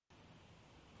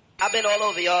I've been all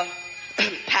over, y'all.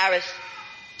 Paris,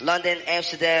 London,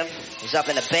 Amsterdam. Was up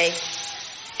in the Bay.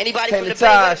 Anybody from the Bay?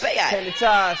 Where the Bay at?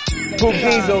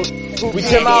 Diesel. We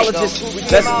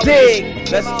gemologists. Let's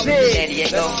dig. Let's dig. San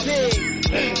Diego.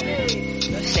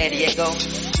 San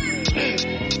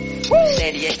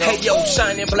Diego. Hey yo,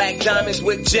 shining black diamonds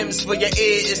with gems for your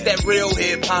ear. It's that real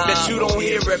hip hop that you don't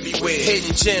hear everywhere.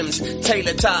 Hidden gems,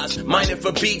 Taylor ties, mining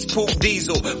for beats, Poop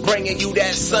Diesel, bringing you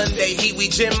that Sunday heat. We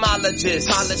gemologists,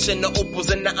 polishing the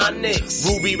opals and the onyx,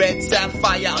 ruby red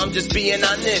sapphire. I'm just being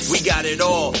honest. We got it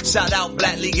all. Shout out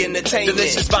Black League Entertainment.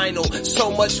 Delicious vinyl,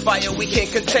 so much fire we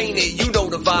can't contain it. You know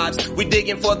the vibes. We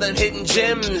digging for them hidden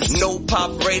gems. No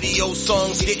pop radio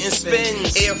songs getting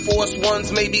spins. Air Force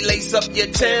Ones maybe lace up your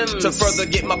Timbs. To further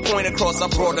get my point across, I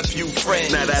brought a few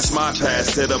friends. Now that's my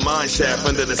pass to the mine shaft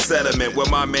under the sediment where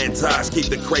my man Taj keep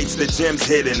the crates, the gems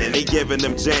hidden, and he giving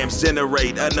them jams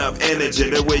generate enough energy.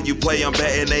 The way you play, I'm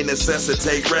betting they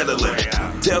necessitate readily.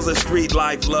 Tells of street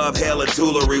life, love, hell, and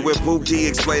toolery with Boogie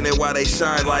explaining why they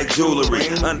shine like jewelry.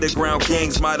 Underground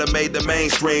kings might have made the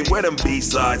mainstream with them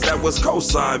B-sides that was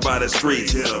co-signed by the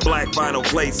streets. Black vinyl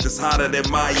plates that's hotter than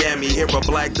Miami. Hear a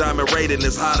black diamond rating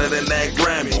that's hotter than that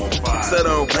Grammy. So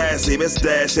don't pass him, it's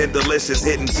Dash and Delicious.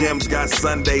 Hidden gems got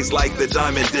Sundays like the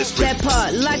Diamond District. That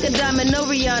part, like a diamond, no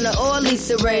Rihanna or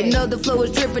Lisa Ray. Know the flow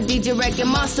is drippin', DJ wrecking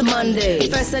Monster Monday.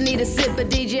 First I need a sip of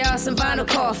DJ on some vinyl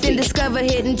coffee. Then discover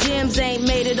hidden gems ain't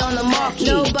made it on the marquee.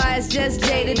 No bias, just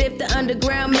jaded if the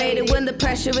underground made it. When the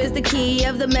pressure is the key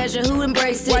of the measure, who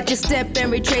embraced it? Watch your step and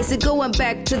retrace it, going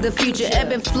back to the future.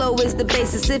 Ebb and flow is the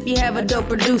basis if you have a dope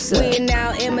producer. We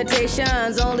now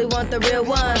imitations, only want the real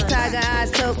ones. Tiger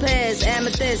eyes, topaz,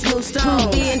 amethyst, smooth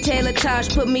stone. D and Taylor Tosh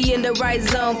put me in the right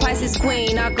zone. Pisces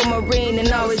queen, aquamarine,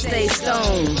 and always stay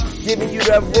stoned. Giving you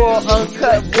that raw,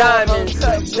 uncut diamonds.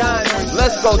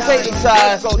 Let's go, Taylor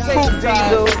Ties, Poop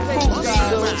Diesel,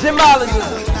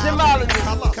 gemologist.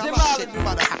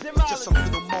 Just a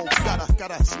little more,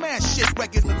 gotta smash shit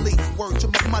regularly. Word to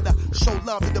my mother, show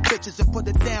love to the bitches and put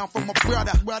it down for my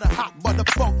brother. Hot butter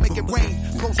funk, make it rain.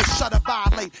 Close a shutter,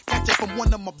 violate. Catch it from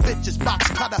one of my bitches, box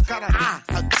cutter. I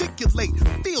articulate,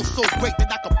 feel so great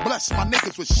that I can bless my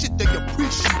niggas with shit they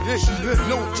appreciate.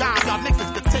 No job, y'all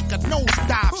niggas to take a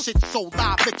nosedive. Shit so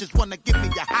live, bitches wanna give me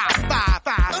a high five.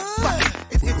 But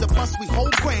it is a must, we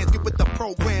hold brands, get with the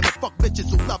program and fuck bitches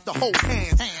who love to hold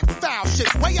hands. Foul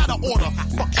shit way out of order.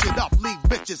 Fuck shit up, leave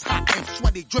bitches hot and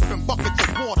sweaty, dripping buckets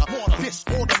of water.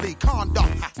 Disorderly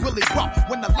conduct, really rough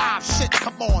when the live shit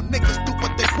come on. Niggas do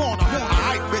what they wanna.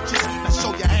 Alright, bitches, now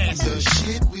show your ass. The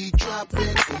shit we dropping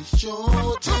is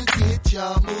sure to get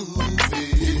y'all moving.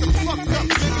 Get the fuck up,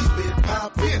 niggas. Keep it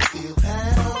poppin', still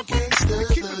how gangsters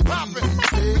keep it poppin'.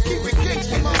 Keep it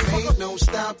gangsta, and there ain't no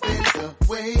stopping the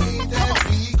way that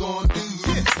we gon' do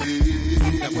it.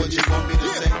 Now what you want me to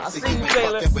say? I see you,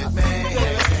 Taylor.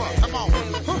 Come on.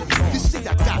 You see, I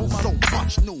got so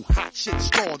much new hot shit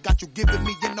stored. Got you giving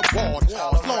me in the ward.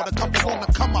 Florida couple wanna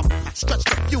come up. Stretch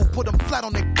the few, put them flat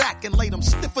on their back and lay them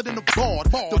stiffer than a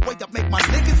board. The way that make my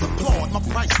niggas applaud. My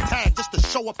price tag just to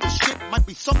show up the shit might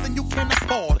be something you can't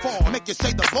afford. Make you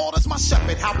say the Lord is my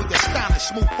shepherd. How we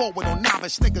astonish. Move forward on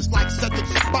novice niggas like Cedric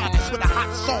Sabonis with a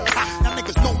hot song. Now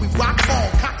niggas know we rock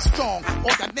on, cock strong.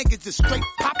 All that niggas is straight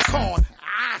popcorn.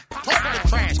 Talking the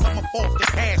trash, coming forth the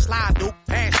cash, slide dude,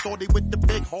 pass shorty with the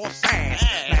big horse ass.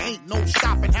 Now ain't no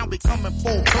stopping how we coming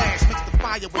full blast. Mix the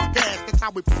fire with gas, that's how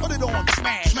we put it on.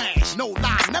 Smash, no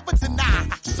lie, never deny.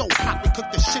 So hot we cook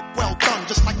the shit well done,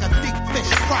 just like a deep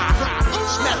fish fry.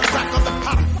 Snap crack on the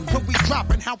pot, when we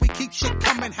dropping, how we keep shit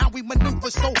coming, how we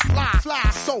maneuver so fly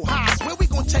so high. So where we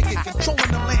gonna take it?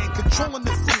 Controlling the land, controlling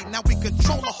the sea. Now we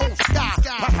control the whole sky.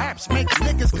 Perhaps make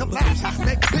niggas collapse,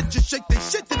 make bitches shake their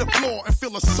shit to the floor and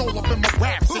feel a soul up in my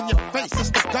raps. In your face,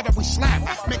 it's the gutter we slap.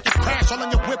 Make you crash all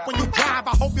on your whip when you drive.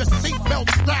 I hope your seatbelt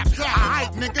straps.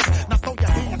 Alright, niggas, now throw your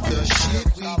hands. The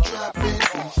shit we dropping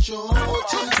is sure to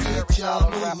get y'all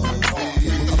moving.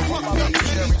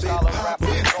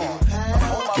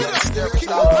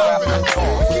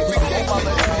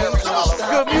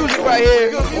 Good music right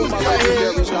here.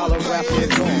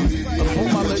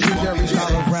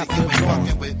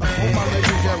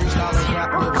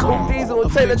 Poop Diesel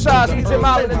and Taylor Tosh, we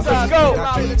gemologist. Let's go.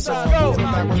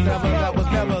 That was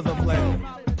never the plan.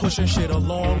 Pushing shit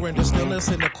along, render stillness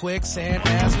in the quicksand.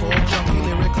 Asphalt, junky,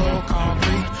 lyrical,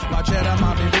 concrete. My Jedi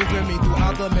mind been moving me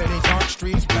throughout the many dark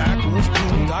streets. Backwoods,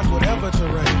 boondocks, whatever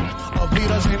terrain.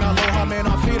 Avitas ain't aloha, man,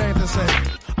 our feet ain't the same.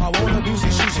 I wanna do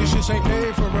shit ain't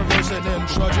made for reversing them.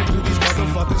 Trudging through these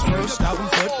motherfuckers first. Out and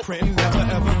footprinting, never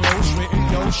ever go straight.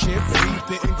 No shit, free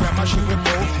fitting, grab my shit with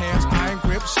both hands. Iron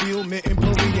grip, steel mitten,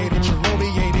 bloviated,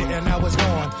 cherobiated, and now it's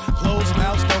gone. Closed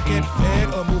mouths don't get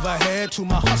fed or move ahead to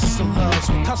my hustlers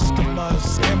with customers.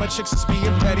 Scammer chicks is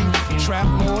being ready. Trap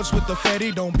lords with the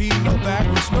fetty. Don't be no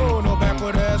backwards, no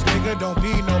backward ass nigga. Don't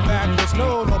be no backwards,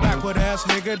 no backward ass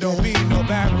nigga. Don't be no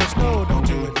backwards, no, don't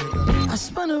do it, nigga. I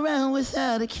spun around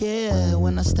without a care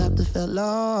when I stopped and felt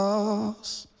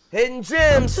lost. Hidden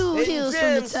gems. Two heels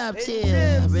from the top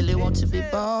tier. I really want to be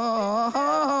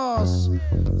boss.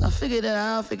 I figured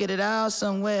it out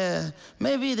somewhere.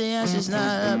 Maybe the answer's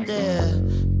not up there.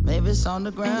 Maybe it's on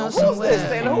the ground somewhere.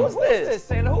 Who's this?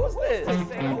 When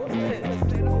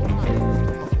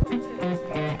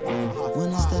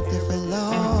I stepped and felt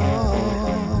lost.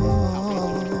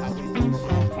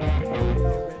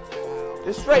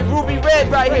 This straight ruby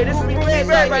red right here. This is ruby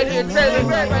red right here.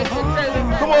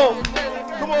 Come on.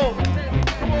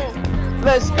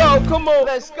 Let's go. Come on.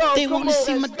 They wanna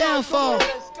see my downfall.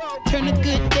 Turn a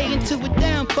good day into a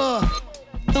downfall.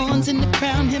 Thorns in the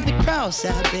crown, heavy cross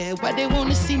out there. Why they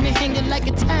wanna see me hanging like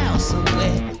a towel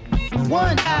somewhere?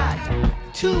 1 eye,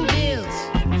 2 ears,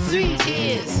 3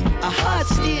 tears, a heart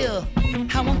still.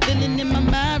 How I'm feeling in my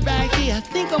mind right here. I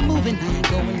think I'm moving, I ain't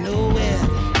going nowhere.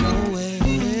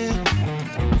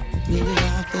 Maybe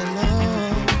I feel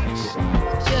lost.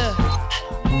 Yeah.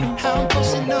 How I'm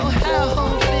supposed to know how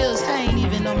home feels? I ain't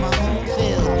even on my home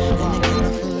field. And again I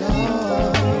feel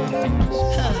lost.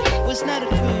 Was not a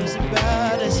cruise that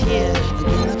brought us here.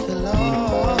 Again I feel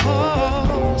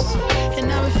lost. And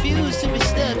I refuse to be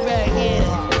stuck right here.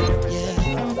 Yeah.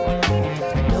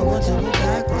 No one to go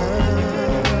backwards.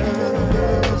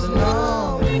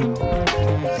 No.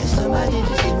 Can somebody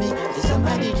just give me? Can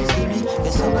somebody just give me?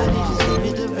 Can somebody just give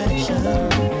me direction?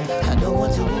 I don't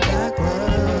want to go backwards.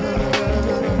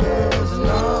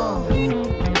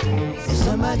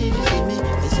 Somebody just give me,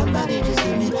 can somebody just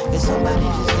give me, can somebody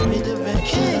just give me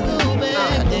direction? Can't go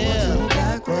back there.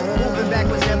 Moving back that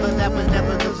was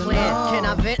never the plan. Can I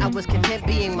vent? I was content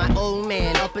being my own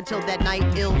man. Up until that night,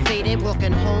 ill-fated.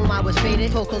 Walking home, I was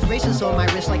faded. Coco's racist on my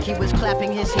wrist like he was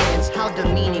clapping his hands. How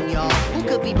demeaning, y'all. Who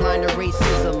could be blind to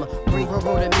racism? Bring her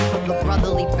to me from the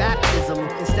brotherly baptism.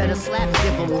 Instead of slaps,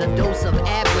 give him the dose of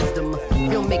ad wisdom.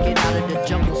 He'll make it out of the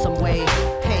jungle some way.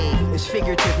 Hey, it's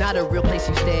figurative, not a real place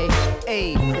you stay.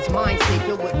 Hey, it's mind state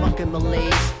filled with muck and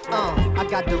malaise. I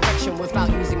got direction without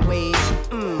using ways.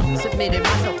 Submitted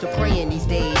myself to praying these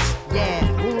days. Yeah,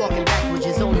 walking backwards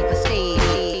is only for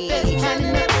stage. That's kind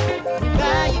enough.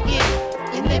 Try again.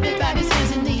 And everybody's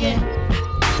hands in the air.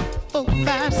 4,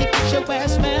 5, 6, get your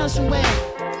ass found somewhere.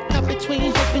 Caught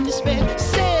between hope and despair.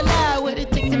 Say it loud, what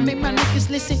it take to make my niggas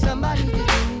listen. Somebody just give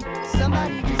me.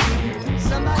 Somebody just give me.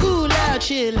 Somebody. Cool out,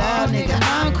 chill out, nigga,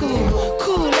 I'm cool.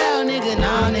 Cool out, nigga,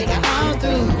 nah, nigga, I'm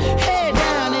through. Head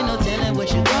down, ain't no telling what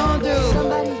you gon' do.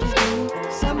 Somebody just give me.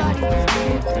 Somebody just give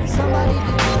me. Somebody just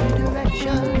give me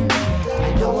direction.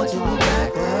 I don't want to be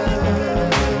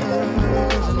backwards.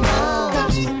 No.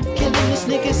 Cops killing these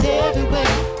niggas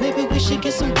everywhere. Maybe we should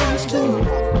get some guns too.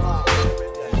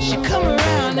 She come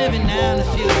around every now and a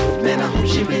few. Man, I hope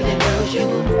she really loves you.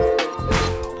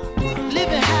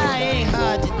 Living high ain't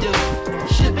hard to do.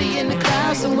 Should be in the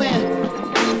clouds somewhere.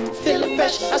 Feeling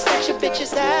fresh, I'll snatch your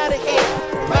bitches out of here.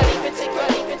 Right even take.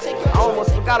 I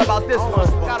almost forgot about this one.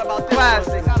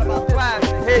 Classic.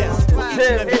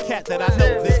 Visionary cat that I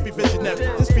know, this be visionary.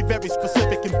 This be very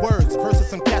specific in words versus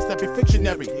some cats that be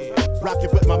fictionary.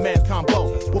 Rockin' with my man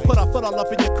Kombo. We'll put our foot all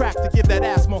up in your crack to give that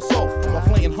ass more soul. While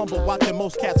playing humble, watching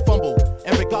most cats fumble.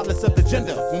 And regardless of the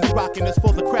gender, when we rockin' this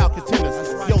for the crowd contenders.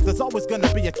 Yo, there's always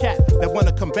gonna be a cat that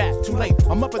wanna come back. Too late,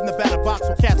 I'm up in the batter box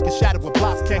where cats get shattered with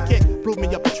blocks. Can't kick, prove me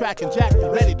up the track and jack,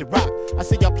 ready to rock. I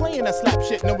see y'all playing that slap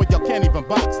shit, knowing y'all can't even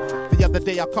box. The other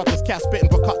day I caught this cat spitting,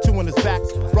 but caught 2 in his back.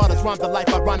 Brought his rhyme to life,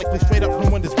 ironically straight up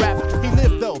ruined his rap. He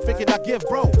lived though, figured I'd give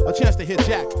bro a chance to hit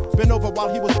Jack. Been over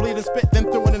while he was bleeding, spit, then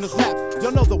threw it in his lap.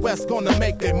 Y'all know the West gonna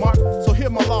make their mark, so hear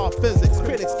my law of physics.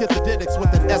 Critics get the didicks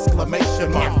with an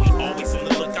exclamation mark. Yeah, we always on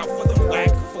the lookout for the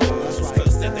whack fools,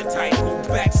 cause they're the type who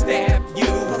backstab you.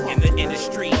 In the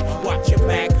industry, watch your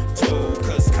back too,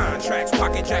 cause contracts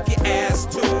pocket jack your ass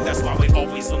too. That's why we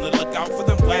always on the lookout for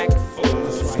them whack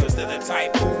fools, cause they're the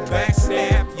type who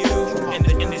backstab you. In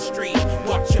the industry,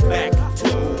 watch your back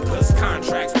too, cause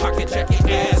contracts pocket jack your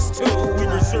ass too. We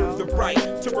reserve the right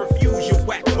to refuse your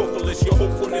whack vocalist. Your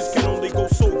hopefulness can only go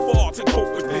so far to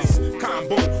cope with this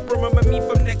combo. Remember me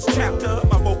from next chapter,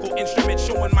 my vocal instrument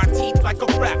showing my teeth like a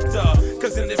raptor.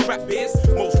 Cause in this rap biz,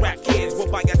 most rap kids will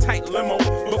buy a tight limo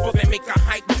before they make a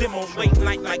hype demo. Late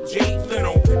night like Jay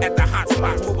Leno at the hot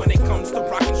spot. But when it comes to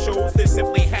rocking shows, they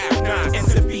simply have none. And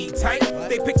to be tight,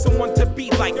 they pick someone to be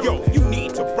like, yo, you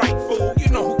need to write, fool. You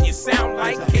know who you sound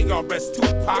like. KRS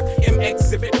Tupac, M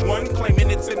Exhibit 1, claiming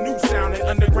it's a new sound and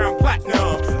underground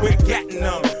platinum. With gatting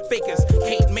them. Fakers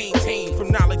can't maintain from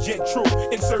knowledge and truth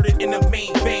inserted in the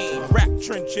main vein. Rap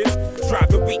trenches drive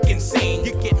the weak insane.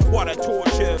 You get water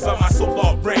tortures on my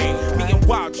solar brain. Me and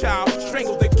Wild Child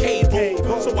strangle the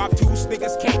cable. So obtuse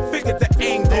niggas can't figure the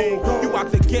angle. You out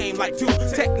the game like two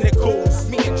technicals.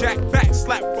 Me and Jack back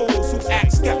slap fools who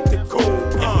act skeptical.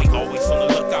 And we always on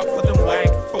the lookout for them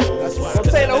whack fools. So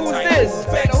Taylor, who's this?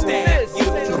 Backstab you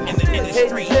in the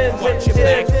industry. Watch your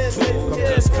back too.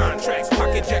 Cause contracts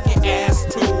pocket jack your ass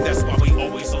too. That's why we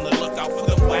always on the lookout for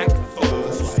them whack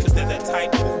fools. Cause they're the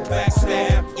type who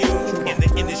backstab you in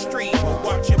the industry.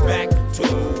 Watch your back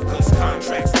too. Cause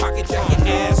contracts pocket jack your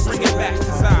ass. Bring it back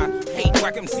cause I hate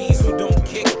whack MCs who don't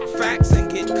kick facts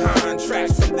and get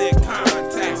contracts from their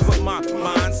contacts. But my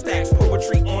mind stacks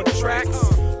poetry on tracks.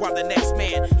 While the next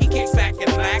man, he kicks back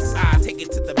and lax. I take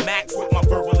it to the max with my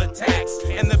verbal attacks.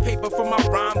 And the paper from my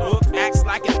rhyme book acts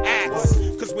like an axe.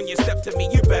 Cause when you step to me,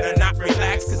 you better not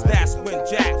relax. Cause that's when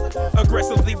Jack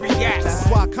aggressively reacts. That's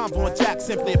why Kombo and Jack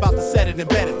simply about to set it and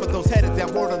bet it. For those headed that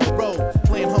word on the road,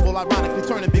 playing humble, ironically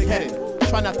turning big-headed.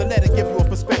 Try not to let it give you a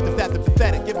perspective that the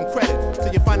pathetic. Give them credit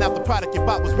till you find out the product you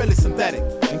bought was really synthetic.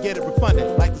 And get it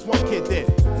refunded like this one kid did.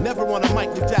 Never want a mic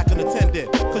with Jack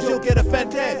unattended. Cause you'll get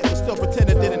offended, but still pretend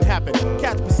it didn't happen.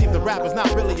 Cats perceive the rap as not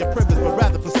really a privilege, but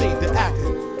rather perceive the act.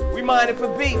 We minded for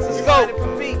beats, let's go.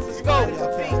 Let's go.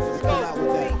 Let's go.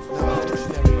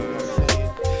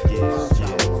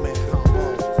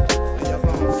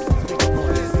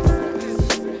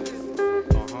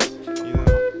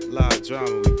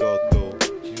 Drama we go through,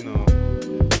 you know,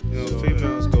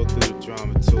 females go through the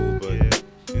drama too, but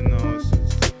you know,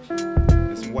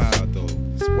 it's wild though,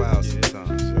 it's wild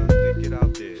sometimes. They get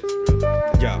out there, it's real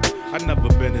out there. Yo, I never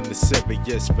been in a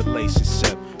serious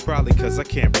relationship. Probably cause I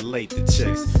can't relate to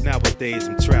chicks. Nowadays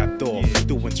I'm trapped off,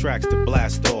 doing tracks to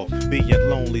blast off. Being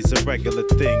lonely's a regular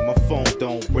thing, my phone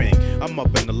don't ring. I'm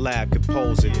up in the lab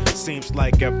composing. Seems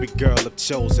like every girl I've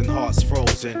chosen, heart's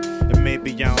frozen. And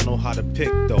maybe I don't know how to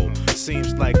pick though.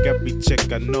 Seems like every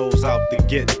chick I know's out to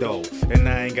get though. And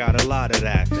I ain't got a lot of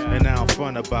that, and I don't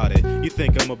front about it. You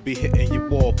think I'ma be hitting your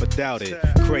wall for doubt it?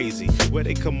 Crazy, where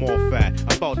they come off at?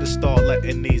 I'm about to start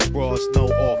letting these bras know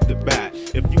off the bat.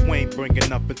 If you ain't bringing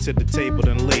nothing to the table,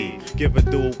 then leave. Give a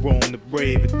dude room to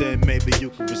breathe, and then maybe you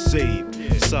can receive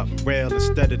something real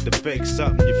instead of the fake.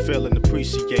 Something you feel and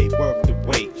appreciate, worth the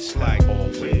wait. It's like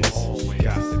always,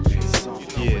 got to be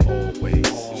something. Yeah, always,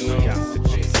 got to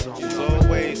be something. It's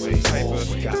always some type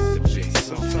of, got to be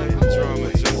some type of drama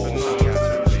jumping on.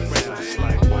 It's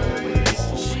like always,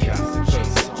 got to be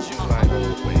something. It's like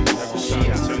always, every time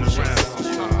you turn around,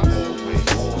 sometimes always,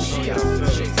 got to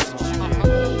be something.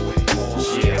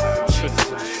 Yeah,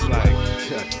 it's like,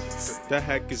 the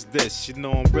heck is this? You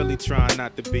know I'm really trying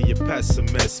not to be a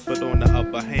pessimist, but on the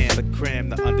other hand, I cram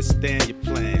to understand your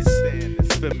plans.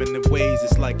 Feminine ways,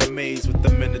 it's like a maze with the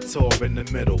minotaur in the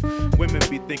middle. Women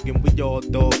be thinking we all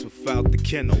dogs without the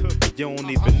kennel. You don't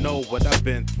even know what I've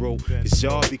been through, cause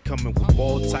y'all be coming with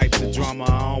all types of drama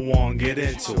I don't wanna get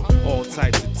into. All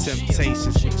types of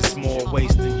temptations with your small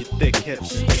waist and your thick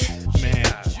hips. Man,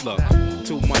 look,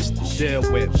 too much to deal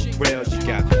with. Real, you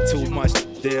got too much to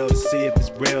deal to see if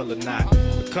it's real or not.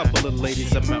 A couple of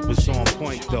ladies I met was on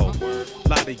point though. A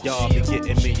lot of y'all be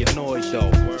getting me annoyed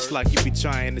though. It's like you be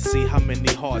trying to see how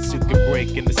many hearts you can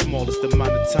break in the smallest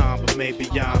amount of time. But maybe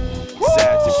I'm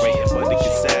exaggerating, but it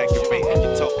gets aggravating.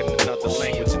 You're talking another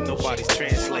language and nobody's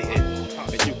translating.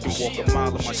 And you can walk a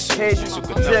mile in my shoes, but you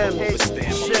can never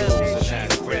understand my rules. And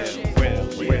that's real.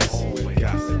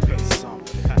 Got to be something.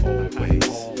 Always.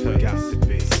 Got to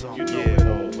be something. Yeah,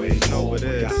 always. Know it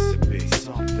is. Got to be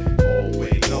something.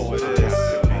 Always. Know it is.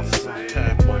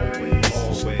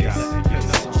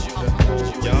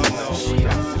 Y'all know we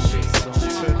got to be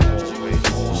something.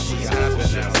 It's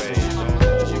happening that way.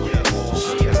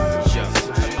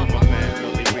 I know my man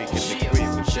really can agree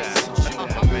with that. I know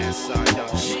my man Side can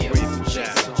agree with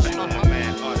that. I know my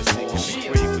man Odyssey can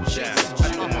agree with that. I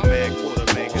know my man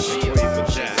Quartermaker can agree with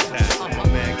that. I know my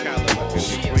man Caliber can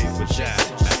agree with that.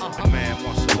 I know my man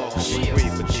Marshall can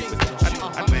agree with that. I know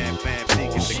my man Van P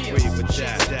can agree with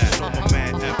that. I know my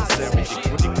man Adversary can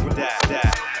agree with that.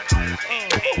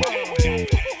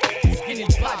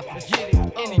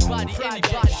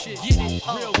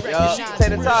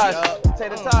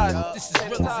 Take the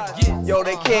time. Yo,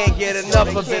 they can't get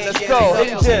enough of it. Let's go.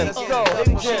 Hidden gems.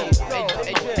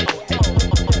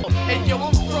 Hey, yo,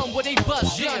 I'm from where they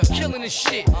bust, yeah. killing the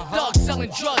shit. Dogs selling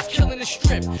drugs, killing the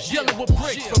strip. Dealing with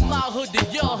bricks from my hood to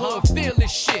your hood, feel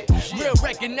this shit. Real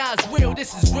recognize real,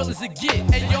 this is real as it get.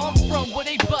 And yo, I'm from where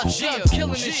they bust guns,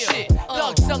 killing this shit.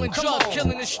 Dogs selling drugs,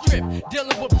 killing the strip.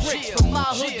 Dealing with bricks from my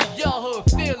hood to your hood,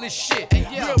 feel this shit.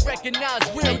 Real recognize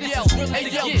real, this is real as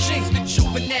it get. Jinx the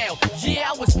juvenile,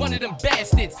 yeah, I was one of them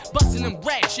bastards, busting them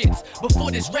ratchets.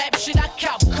 Before this rap shit, I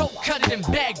cop coke, cut it and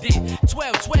bagged it.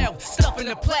 12, stuff in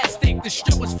the plastic, the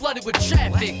strip was flooded with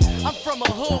traffic. I'm from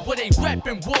a hood where they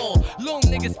rapping wall. Long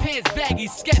niggas pants baggy,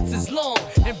 skets is long.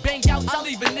 And bang out, I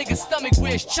leave a nigga's stomach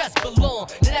where his chest belong.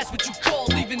 Now that's what you call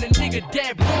leaving a nigga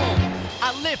dead wrong.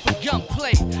 I live for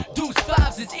gunplay. Deuce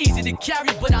 5s is easy to carry,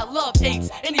 but I love 8s.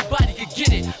 Anybody could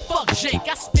get it. Fuck Jake,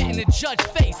 I spit in the judge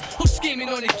face. Who scheming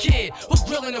on the kid? Who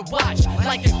grilling a watch?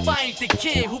 Like if I ain't the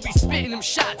kid who be spitting them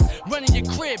shots. Running your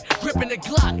crib, gripping the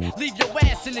Glock. Leave your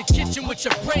ass in the kitchen with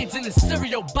your brains in the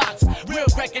cereal box. Real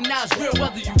recognize real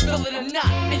whether you feel it or not.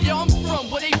 And yo, I'm from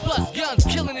where they bust guns,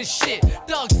 killing this shit.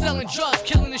 Dogs selling drugs,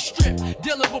 killing the strip.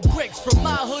 Dealing with bricks from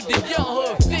my hood to your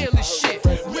hood, feel this shit.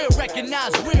 Real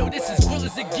recognize real, this is real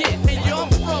as it get. And yo, I'm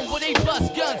from where they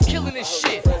bust guns, killing this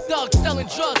shit. Dogs selling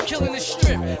drugs, killing the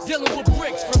strip. Dealing with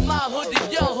bricks from my hood to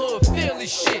your hood, feel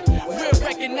this shit. Real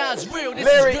recognize real, this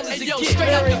is real as it get. Straight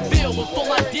out the field before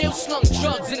my deal, slung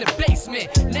drugs in the basement.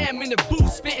 Now I'm in the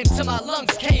booth, spitting till my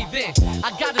lungs cave in.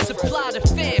 I gotta supply the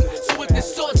fam, so if the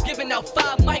source giving out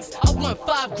 5 mics, I want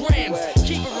 5 grams.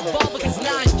 Keep a revolver cause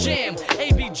 9 jam.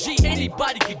 ABG,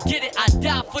 anybody could get it, I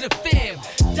die for the fam.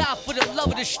 Die for the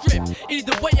love of the strip.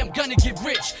 Either way, I'm gonna get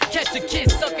rich. Catch the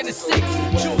kids sucking the 6.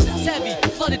 Jewels is heavy,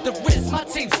 flooded the wrist. My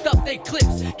team stuff they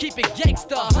clips. Keep it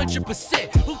Gangstarr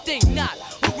 100%. Who think not?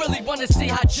 Who really wanna see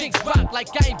how Jinx rock? Like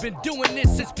I ain't been doing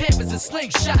this since Pampers and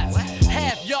slingshots.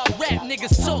 Half y'all rap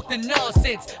niggas talk the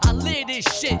nonsense. I live this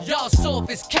shit, y'all soft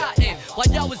as cotton. While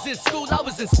y'all was in school, I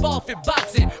was in Sparford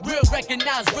boxing. Real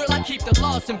recognize real, I keep the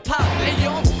loss and pop. And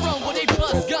yo, I'm from where they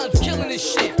bust guns, killing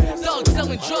this shit. Dogs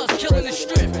selling drugs, killing the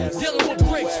strip. Dealing with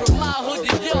bricks from my hood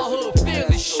to your hood, feel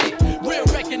this shit. Real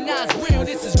recognize real,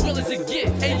 this is real as it get.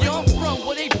 And yo, I'm from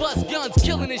where they bust guns,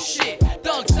 killing this shit.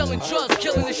 Dogs selling drugs,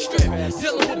 killing the strip.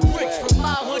 Dealing with bricks from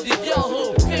my hood to your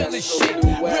hood, feel this shit.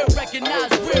 Real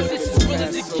recognize real, this is real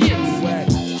as it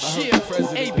gets. Shit,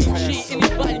 ABG,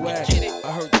 anybody can get it.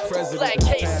 I heard the president. Black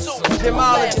case suit.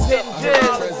 Jamala hitting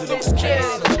gems. Loose kids.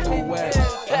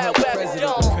 Pat Web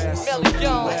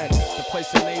Gone. The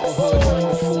place in neighborhoods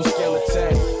under full scale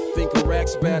attack. Think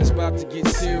Iraq's bad, it's about to get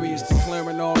serious.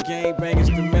 Declaring all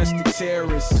gangbangers domestic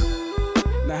terrorists.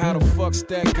 Now how the fuck's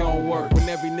that gon' work when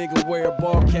every nigga wear a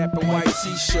ball cap and white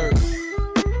t-shirt?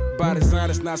 By design,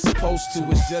 it's not supposed to.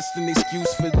 It's just an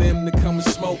excuse for them to come and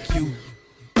smoke you.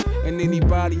 And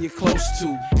anybody you're close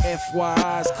to.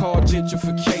 FYI's called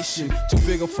gentrification. Too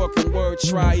big a fucking word,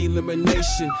 try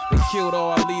elimination. They killed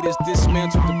all our leaders,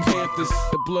 dismantled the Panthers.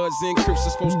 The Bloods and Crips are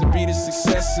supposed to be the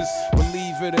successors.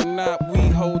 Believe it or not, we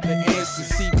hold the answers.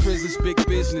 See, prison's big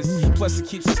business. Plus it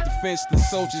keeps us defenseless.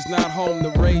 Soldiers not home to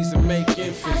raise and make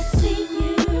infants. I see you.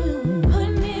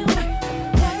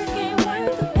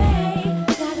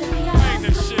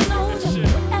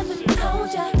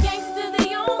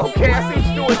 Okay, I see what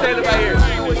you're doing, standing right here. I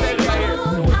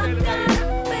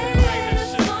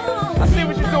see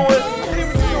what you're doing.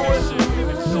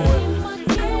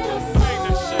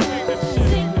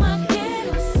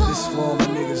 This for all the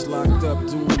niggas locked up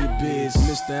doing your biz.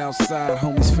 Mr. Outside,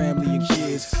 homies, family, and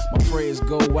kids. My prayers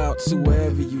go out to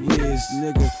wherever you is,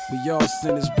 nigga. We all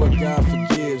sinners, but God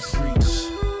forgives. Preach.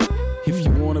 If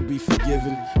you wanna be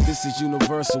forgiven, this is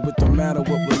universal. It don't matter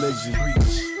what religion.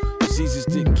 Preach. Jesus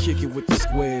didn't kick it with the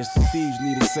squares. The thieves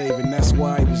needed saving, that's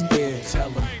why he was there. Tell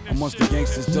him, amongst the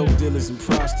gangsters, dope dealers, and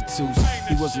prostitutes,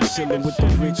 he wasn't chilling with the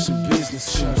rich and business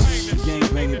suits. The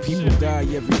gangbanging people die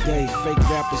every day. Fake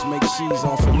rappers make cheese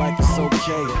off it like it's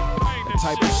okay. The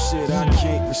type of shit I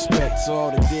can't respect. To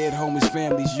all the dead homies,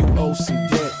 families, you owe some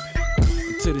debt.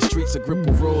 To the streets, a grip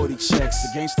of royalty checks. The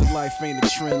gangster life ain't a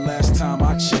trend last time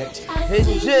I checked.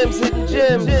 Hitting gems, hitting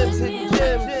gems, hitting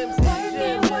gems.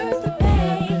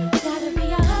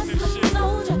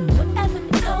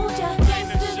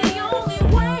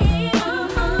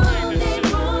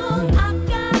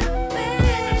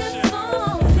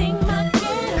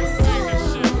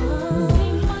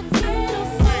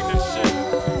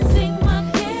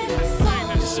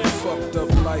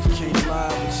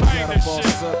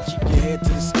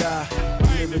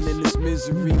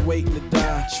 Misery waiting to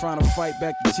die, trying to fight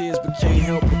back the tears but can't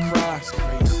help but cry. It's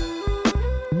crazy.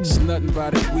 It's nothing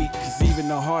about it weak, cause even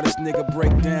the hardest nigga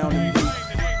break down and weak.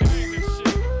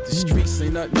 The streets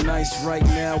ain't nothing nice right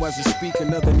now. As I speak,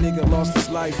 another nigga lost his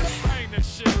life.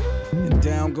 And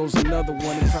down goes another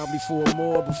one, and probably 4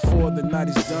 more before the night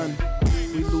is done.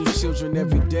 We lose children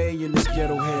every day in this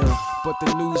ghetto hell, but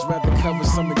the news rather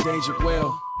covers some endangered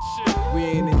well. We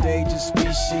ain't endangered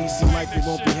species, seem like we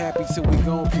won't be happy till we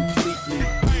gone completely.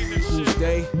 Who's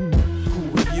they? Who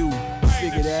are you?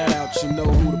 Figure that out, you know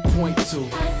who to point to.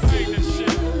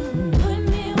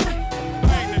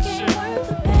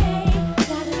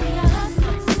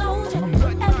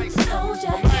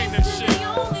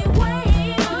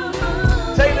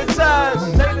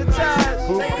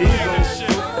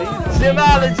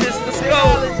 Gemologist, let's go.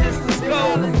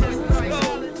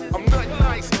 I'm not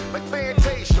nice, like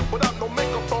Fantasia, but I'm no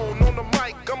megaphone on the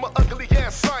mic. I'm an ugly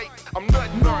ass sight. I'm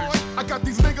not nice. I got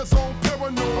these niggas on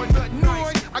paranoid.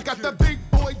 Noise. I got that big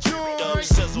boy joint.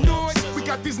 Noise. We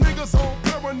got these niggas on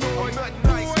paranoid.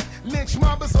 Noise. Lynch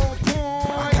mobbers on point.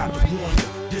 I got to warn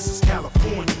you, this is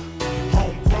California.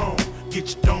 Homegrown,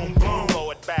 get your dome blown.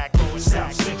 Blow it back.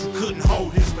 South Central couldn't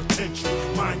hold his potential.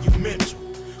 Monumental.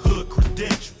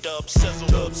 Credential. Dub sizzle.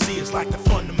 Dub C is like the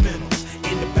fundamentals.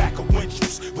 In the back of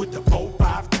winches with the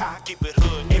 4-5 cock. Keep it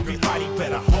hood. Everybody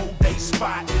better hold they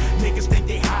spot. Niggas think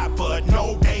they hot, but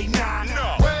no, they not.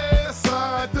 No.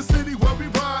 Westside, the city where we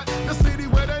ride. The city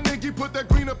where that nigga put that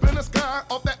green up in the sky.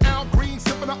 Off the Al Green,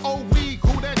 sipping the old weed.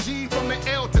 Who that G from the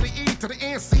L to the E to the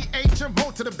NCH and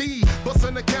Mo to the B.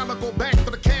 Bustin' the calico back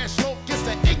for the cash flow. Gets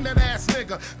that ignorant ass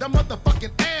nigga. That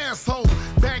motherfucking asshole.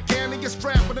 Backhand and get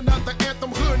strapped with another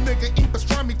anthem hood nigga. Eat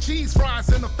pastrami cheese fries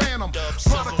in the Phantom.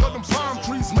 Product of them palm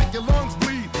trees make your lungs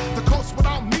bleed. The coast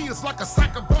without me is like a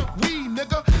sack of bunk weed,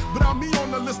 nigga. Without me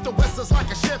on the list of West is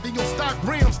like a Chevy on stock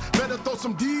rims. Better throw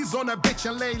some D's on that bitch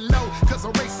and lay low. Cause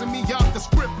erasing me out the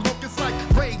script look, it's like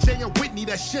Ray J and Whitney,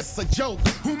 that shit's a joke.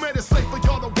 Who made it safe for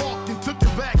y'all to walk and took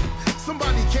it back?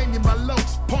 Somebody came in my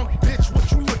lopes, punk bitch, what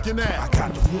you looking at? I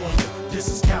got to warn you, this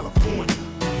is California.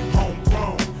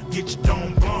 Homegrown, get your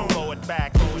dome blown. Blow it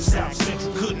back. South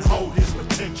Central couldn't hold his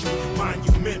potential.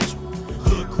 Monumental,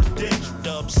 hood credential.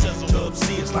 Dub sizzle. Dub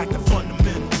C is like the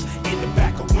fundamentals. In the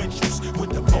back of winches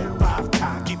with the 4-5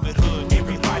 cock. Keep it hood.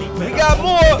 Everybody better. We got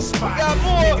more.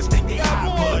 Niggas think they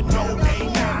hot, but no, they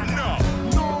not.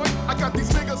 No. I got these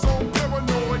niggas on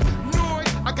paranoid.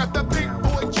 Noise. I got that big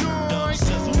boy joint. Noise.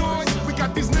 We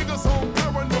got these niggas on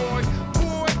paranoid.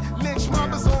 Boy, lynch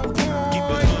mobbers on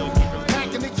point.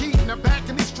 Back in the heat and back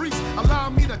in the streets. Allow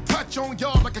me to touch on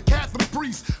y'all like a Catholic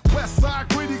priest. Westside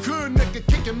gritty good nigga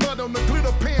kicking mud on the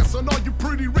glitter pants on all you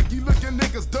pretty Ricky looking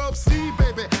niggas. Dub C,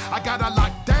 baby. I got a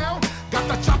lockdown. Got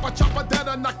the chopper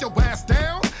that'll knock your ass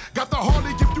down. Got the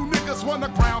Harley if you niggas want a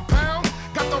ground pound.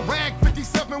 Got the rag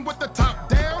 57 with the top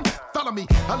down. Follow me,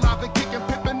 alive and kicking,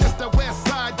 pippin', it's the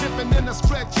Westside. Dipping in a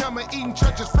stretch, hammer, eating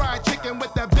church's fried chicken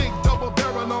with that big double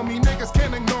barrel on me. Niggas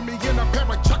can't ignore me in a pair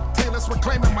of Chuck Taylors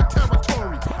reclaiming my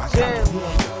territory. I got to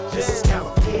warn you, this is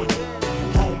California.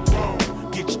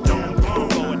 Homegrown, get your dome blown.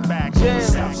 Blow it back.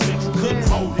 South Central couldn't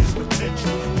hold his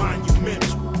potential.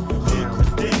 Monumental, hood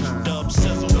credential. Dub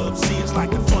sizzle. Dub C is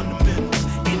like the fundamentals.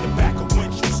 In the back of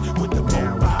winches with the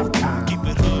 4-5 cock. Keep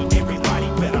it hood. Everybody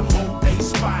better hold they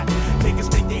spot. Niggas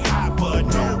think they hot, but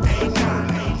no, they not.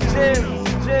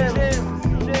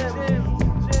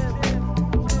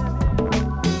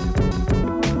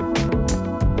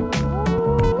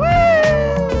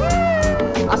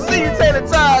 I see you, Taylor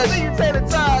Taj.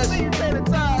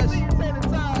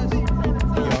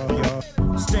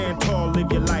 Stand tall,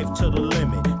 live your life to the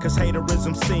limit. Cause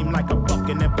haterism seem like a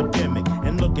fucking epidemic.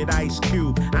 And look at Ice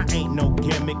Cube, I ain't no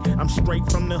gimmick. I'm straight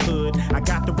from the hood, I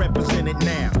got to represent it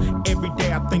now. Every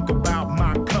day I think about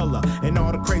my color and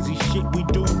all the crazy shit we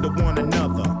do to one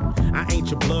another. I ain't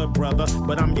your blood brother,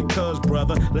 but I'm your cuz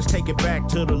brother. Let's take it back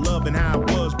to the love and how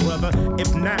it was, brother.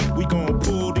 If not, we gon'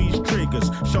 pull these triggers.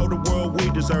 Show the world we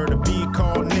deserve to be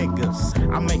called niggas.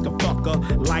 I make a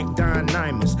fucker like Don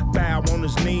Nymus. Bow on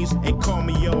his knees and call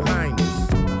me your highness.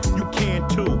 You can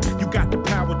too, you got the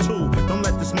power too. Don't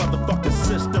let this motherfucking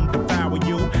system devour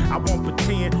you. I won't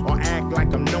pretend or act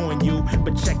like I'm knowing you,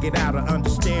 but check it out and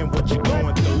understand what you're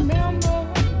going through. Remember,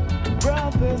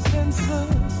 brothers and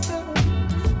sisters,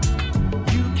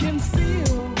 you can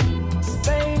still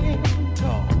stand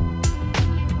tall.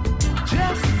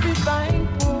 Just be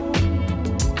thankful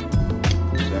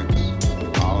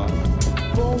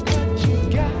for what you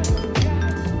got.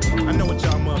 I know what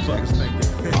y'all motherfuckers thinking.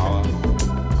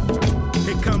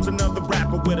 Here comes another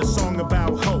rapper with a song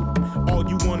about hope. All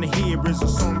you wanna hear is a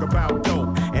song about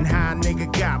dope and how a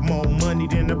nigga got more money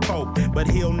than the Pope. But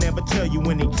he'll never tell you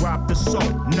when he dropped the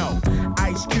soap. No,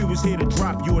 Ice Cube is here to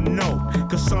drop you a note.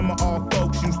 Cause some of our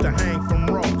folks used to hang from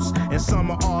ropes, and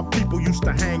some of our people used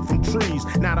to hang from trees.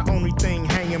 Now the only thing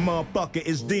hanging, motherfucker,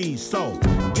 is these. So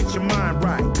get your mind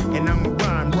right, and I'ma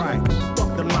rhyme right.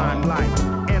 Fuck the limelight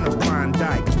and a blind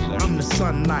dyke. I'm the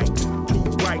sunlight, too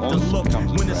bright to look.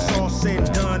 When it's all said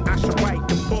and done, I should write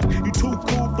the book. You too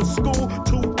cool for school,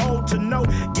 too old to know.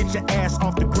 Get your ass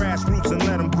off the grassroots and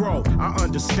let them grow. I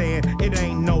understand, it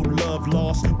ain't no love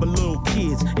lost, but little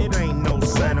kids, it ain't no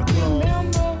Santa Claus.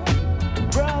 Remember,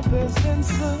 brothers and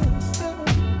sisters,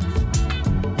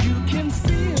 you can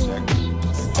still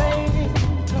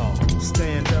stand tall.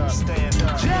 Stand up, stand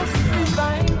up. Just be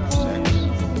thankful.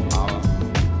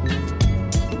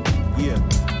 Yeah.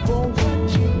 For what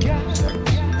you got.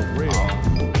 For real.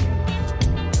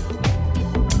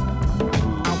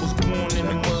 I was born in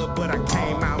the mud, but I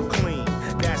came out clean.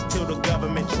 That's till the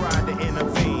government tried to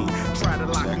intervene. Tried to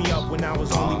lock me up when I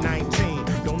was only 19.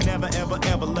 Don't never, ever,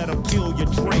 ever let them kill your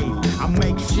dream. I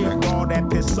make shit raw that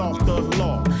piss off the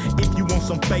law. If you want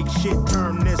some fake shit,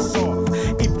 turn this off.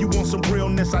 If you want some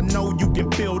realness, I know you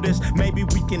can feel this. Maybe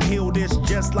we can heal this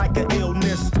just like an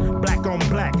illness. Black on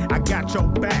black, I got your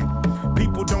back.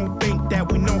 People don't think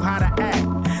that we know how to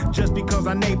act. Just because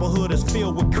our neighborhood is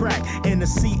filled with crack, and the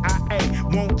CIA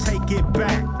won't take it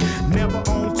back. Never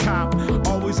on top,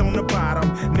 always on the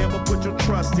bottom. Never put your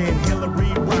trust in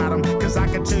Hillary Rodham. Cause I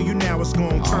can tell you now it's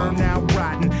gonna turn out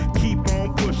rotten. Keep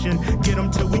on pushing, get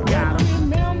them till we got them.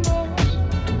 Remember,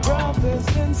 brothers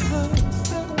and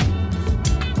sisters,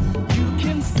 you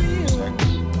can still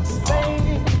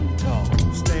stand tall.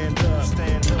 Stand up,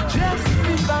 stand up. Just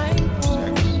be thankful.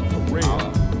 For real.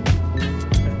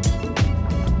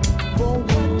 For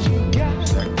what you got.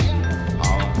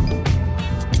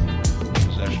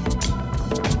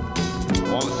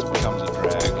 All this becomes a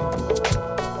drag.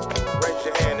 Raise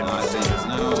your hand and I say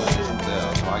no, it isn't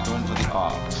there, so I go into the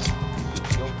arts.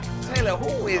 Taylor,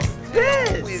 who is this?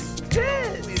 Who is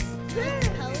this?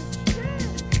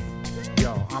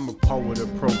 Yo, I'm a poet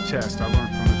of protest. I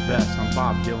learned from the best. I'm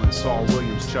Bob Dylan, Saul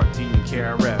Williams, Chuck D, and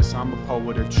KRS. I'm a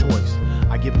poet of choice.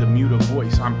 I give the mute a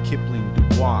voice. I'm Kipling, Du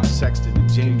Bois, Sexton, and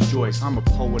James Joyce. I'm a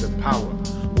poet of power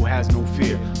who has no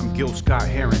fear. I'm Gil Scott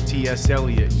Heron, T.S.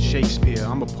 Eliot, and Shakespeare.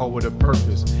 I'm a poet of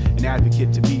purpose, an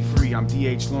advocate to be free. I'm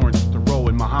D.H. Lawrence, Thoreau,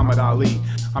 and Muhammad Ali.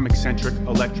 I'm eccentric,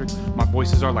 electric. My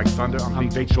voices are like thunder. I'm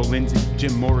Rachel Lindsay,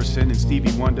 Jim Morrison, and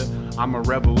Stevie Wonder. I'm a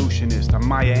revolutionist. I'm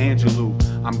Maya Angelou.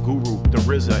 I'm Guru, the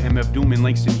RZA, MF Doom, and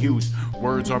Langston Hughes.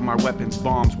 Words are my weapons,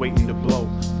 bombs waiting to blow.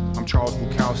 I'm Charles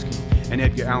Bukowski and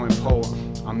Edgar Allan Poe.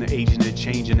 I'm the agent of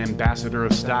change and ambassador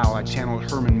of style. I channeled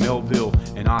Herman Melville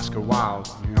and Oscar Wilde,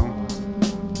 you know?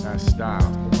 That's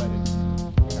style.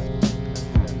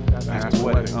 That's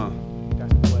poetic, huh?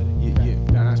 That's poetic. Yeah.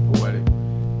 That's poetic.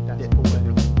 That's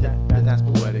poetic. That's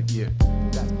poetic, yeah.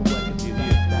 That's poetic. Yeah.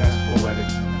 That's poetic.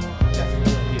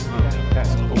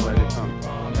 That's poetic,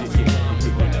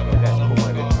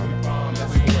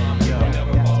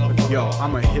 Yo,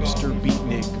 I'm a hipster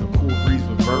beatnik, a cool breeze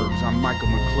with verbs. I'm Michael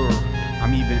McClure.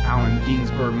 I'm even Allen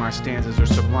Ginsberg. My stanzas are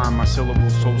sublime, my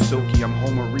syllables so silky. I'm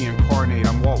Homer reincarnate,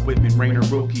 I'm Walt Whitman, Rainer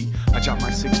Rilke. I drop my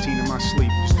 16 in my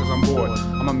sleep just cause I'm bored.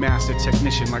 I'm a master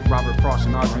technician like Robert Frost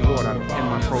and Audre Lorde. I pen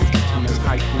my prose routine as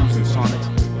haikus and sonnets.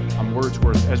 I'm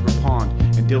Wordsworth, Ezra Pound,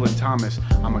 and Dylan Thomas.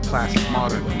 I'm a classic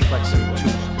modern, complex and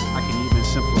obtuse. I can even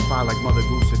simplify like Mother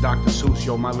Goose or Dr. Seuss.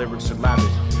 Yo, my lyrics are lavish.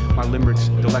 My limericks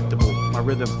delectable, my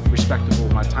rhythm respectable,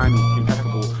 my timing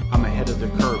impeccable. I'm ahead of the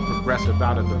curve, progressive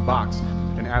out of the box,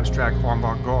 an abstract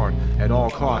avant-garde at all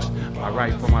costs. I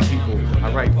write for my people,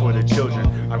 I write for the children,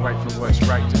 I write for what's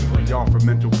right to free y'all from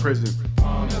mental prison.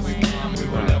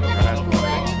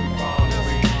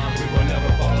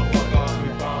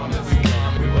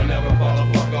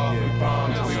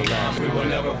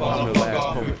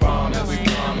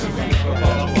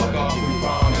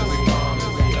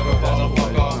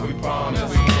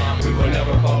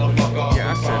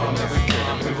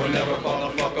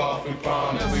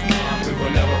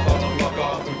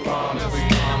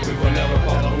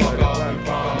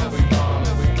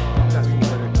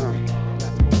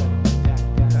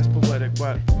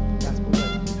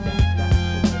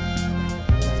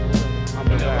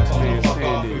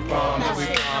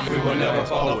 We will never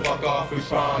fall the fuck off, we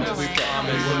promise. We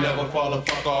promise. We will never fall the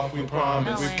fuck off, we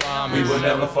promise. We promise. We will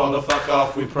never fall the fuck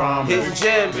off, we promise. Hidden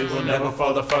gems. We will never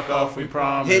fall the fuck off, we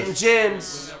promise. Hidden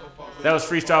gems. That was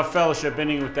Freestyle Fellowship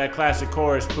ending with that classic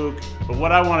chorus, Paak. But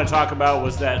what I want to talk about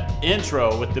was that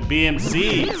intro with the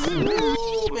BMCs.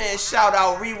 Ooh, man, shout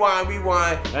out, rewind.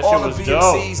 That all shit the was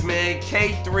BMCs, dope. man.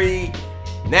 K3,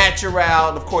 Natural,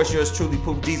 and of course yours truly,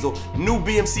 Poop Diesel. New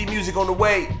BMC music on the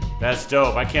way. That's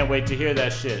dope. I can't wait to hear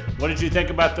that shit. What did you think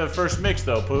about the first mix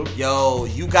though, Poop? Yo,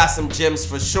 you got some gems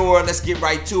for sure. Let's get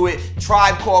right to it.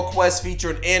 Tribe Called Quest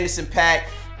featuring Anderson .Paak.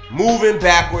 Moving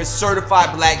Backwards,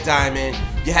 Certified Black Diamond.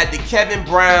 You had the Kevin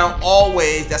Brown,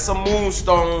 Allways, that's a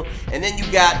Moonstone. And then you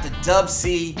got the Dub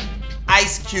C,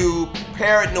 Ice Cube,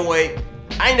 Paranoid.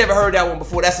 I ain't never heard that one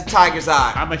before. That's a Tiger's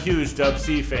Eye. I'm a huge Dub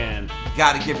C fan.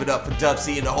 Gotta give it up for Dub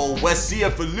C and the whole West Sea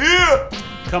for Lear.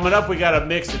 Coming up, we got a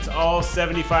mix. It's all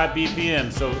 75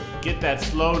 BPM, so get that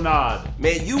slow nod.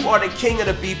 Man, you are the king of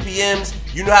the BPMs.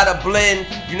 You know how to blend.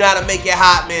 You know how to make it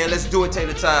hot, man. Let's do it,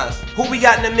 Taylor Ties. Who we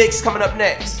got in the mix coming up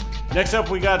next? Next up,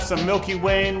 we got some Milky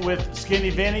Wayne with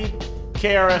Skinny Veny,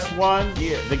 KRS-One,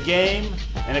 The Game,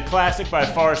 and a classic by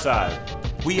Pharcyde.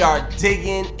 We are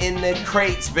digging in the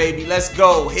crates, baby. Let's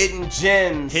go. Hidden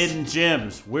gems. Hidden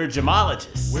gems. We're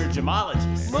gemologists. We're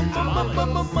gemologists.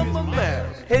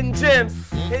 Hidden gems.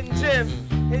 Hidden gems.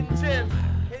 Hidden gems.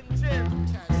 Hidden gems.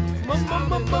 Black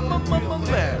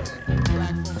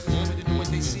folks is limited to what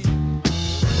they see.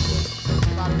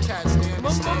 A lot of cats there.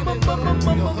 Black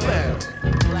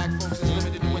folks is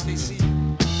limited to what they see.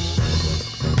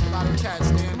 A lot of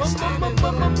cats there. Black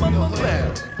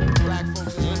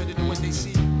folks is limited to what they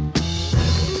see.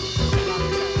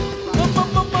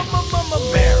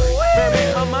 Mary,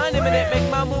 her mind imminent, make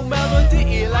my move melody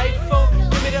delightful.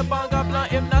 Give me the bonga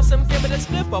blunt, if not some, give me the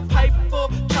split a pipe full.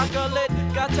 Chocolate,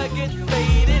 gotta get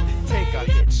faded. Take a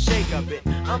hit, shake a bit,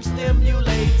 I'm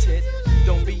stimulated.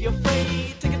 Don't be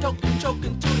afraid, take a token, choke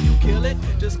until you kill it.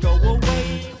 Just go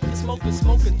away, smoke till you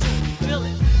feel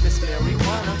it. Miss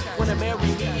Marijuana, wanna marry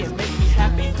me and make me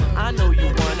happy. I know you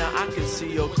wanna, I can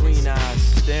see your green eyes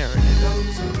staring at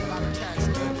those.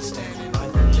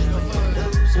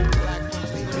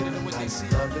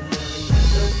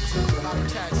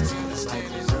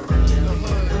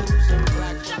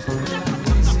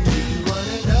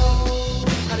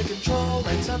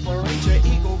 Separate your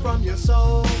ego from your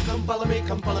soul. Come follow me,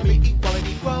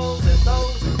 equality grows. And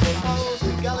those who propose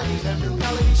legality and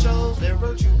brutality shows their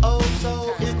virtue, oh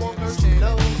so it won't hurt you,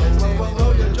 no. So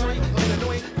roll your joint, and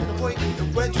annoy, and avoid the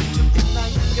wedge to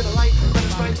ignite. Get a light, let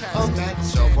it strike, a match,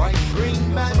 so bright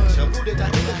green match. A who did I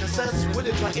end the success, would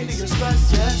it try into your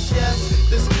stress? Yes,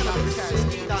 this kind of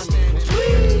city, I'm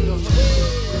tweet. A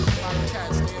lot of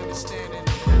cats, they understand it.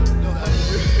 No, a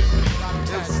lot of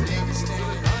cats, they understand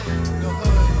it.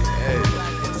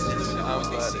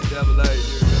 Double A, you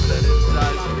remember that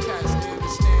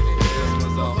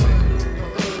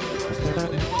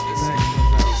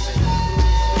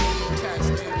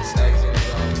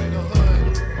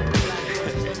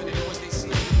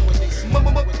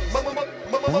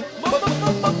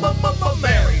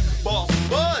Mary, boss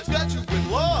buds, got you with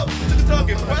love. Took a tug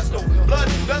in Presto, blood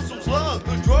vessels, love,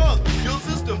 good drug, your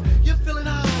system. You're feeling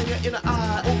high, you're in the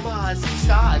eye, oh my, see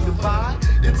sky, goodbye.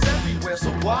 It's everywhere,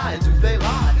 so why do they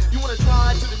lie? You wanna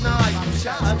try to deny, you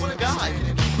shy, what a guy. Can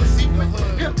you keep a secret?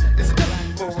 Pimp is a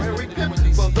temporary pimp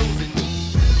for those in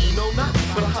need. You know not,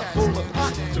 but a hot bowl of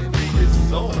pot to feed his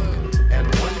soul. And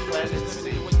one planet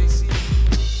see what they see.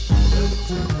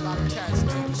 A lot of cats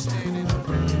don't understand it.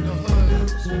 The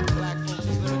hood, black folks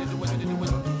is limited to what they do.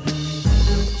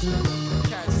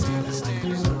 Cats don't understand it.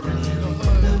 The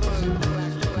hood,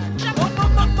 black.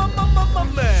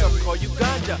 Some call you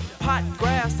ganja, pot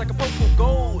grass like a purple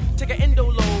gold. Take an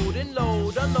endo load,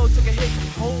 unload, take a hit,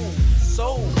 hold,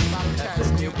 soul. At the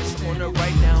nearest corner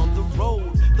right down the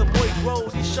road. The boy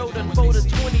growed, he showed unfolded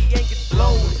 20 yank it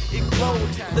blowed, it glowed.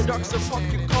 The dark so park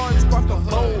your car and spark a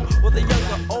bowl. Whether young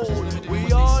or old,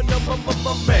 we all know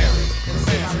Mary. And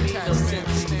since me, no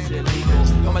sense is illegal.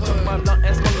 I'ma talk my blunt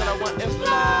and smoke what I want and fly.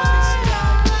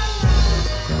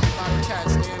 A lot of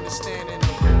cats, they understand it.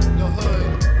 The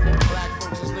hood, black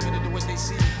folks is limited to what they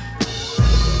see. A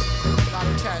lot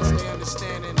of cats, they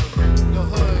understand it. The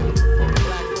hood,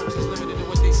 black folks is limited to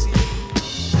what they see. A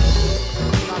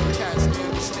lot of cats, they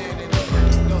understand it.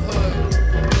 The hood,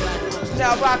 black folks is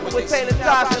now rocking with Taylor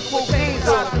Ties and Poop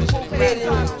Diesel.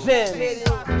 Hidden gems.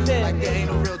 Like there ain't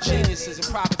no real geniuses and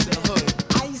prophets in the hood.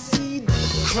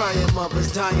 Crying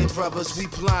mothers, dying brothers, we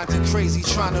blind and crazy,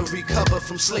 trying to recover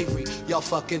from slavery. Y'all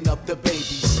fucking up the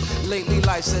babies. Lately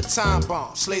life's a time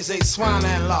bomb. Slaves ate swine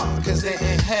and law, cause they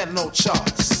ain't had no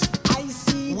charts.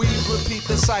 We repeat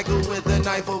the cycle with a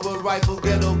knife or a rifle.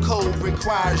 Ghetto code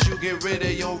requires you get rid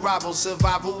of your rival.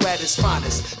 Survival at its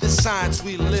finest. The signs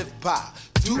we live by.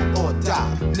 Do or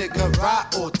die, nigga,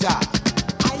 ride or die.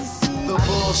 the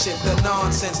bullshit, the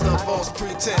nonsense, the false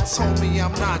pretense. Homie,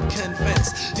 I'm not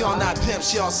convinced. Y'all not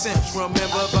pimps, y'all simps. Remember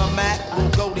the Mac?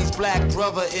 Goldie's black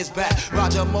brother is back.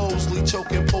 Roger Mosley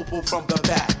choking Popo from the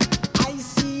back.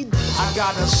 I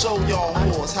gotta show y'all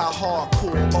whores how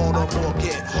hardcore Baltimore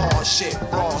get. Hard shit,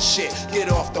 raw shit, get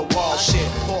off the wall shit.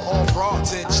 For all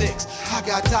broads and chicks, I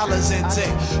got dollars in tick,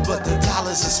 but the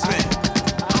dollars are spent.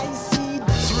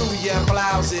 Through your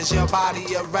blouses, your body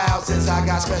arouses. I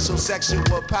got special sexual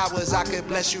powers. I can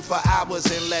bless you for hours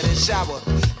and let it shower.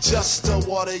 Just to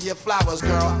water your flowers,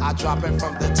 girl. I drop it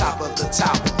from the top of the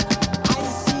tower.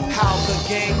 How the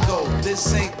game go,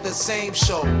 this ain't the same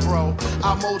show, bro.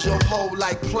 I mold your hoe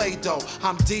like Play-Doh.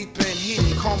 I'm deep in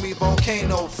heat, call me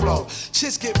volcano flow.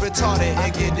 Chicks get retarded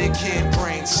and get their kid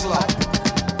brain slow.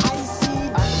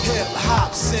 Hip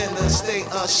hop's in a state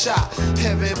of shock.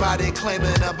 Everybody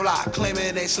claiming a block,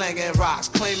 claiming they slanging rocks,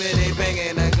 claiming they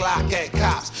banging a Glock at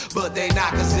cops. But they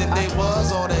not, cause if they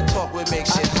was, all that talk would make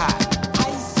shit hot.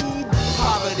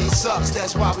 Poverty sucks,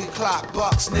 that's why we clock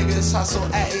bucks. Niggas hustle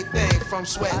everything from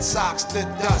sweat socks to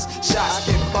dust. Shots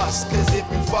get bust, cause if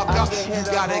you fuck up, you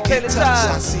gotta get touched.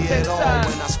 I see it all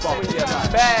when I spark the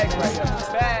touch. Bag.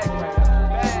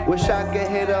 Wish I could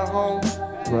hit a home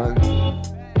run.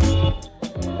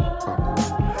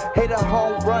 Hit a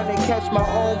home run and catch my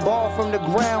own ball from the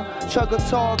ground. Chug a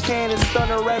tall can and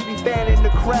stunner every fan in the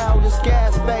crowd. It's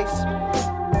gas face.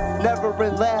 Never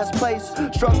in last place,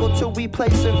 struggle till we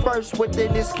place in first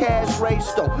within this cash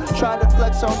race. Don't try to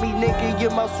flex on me, nigga, your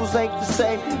muscles ain't the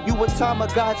same. You a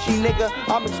Tamagotchi, nigga,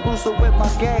 I'm exclusive with my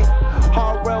game.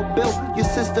 Hard rail built, your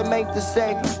system ain't the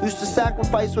same. Used to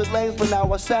sacrifice with lanes, but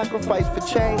now I sacrifice for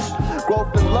change.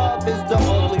 Growth and love is the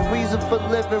only reason for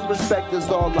living. Respect is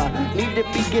all I need to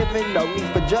be given. No need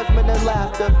for judgment and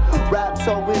laughter. Rap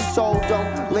so his soul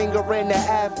don't linger in the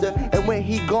after. And when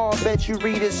he gone, bet you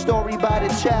read his story by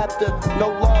the chapter. No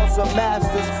laws or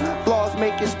masters. Flaws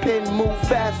make his pen move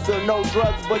faster. No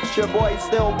drugs, but your boy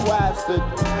still blasted.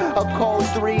 A cold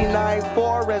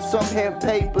 394 and some hemp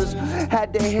papers.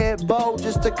 Had to hit bow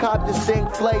just to cop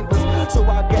distinct flavors. So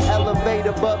I can elevate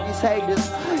above these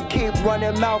haters. Keep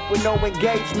running mouth with no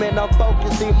engagement. I'm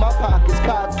focusing my pockets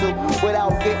katsu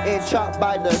without getting chopped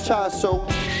by the chasu.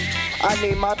 I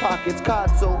need my pockets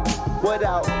katsu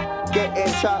without getting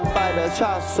chopped by the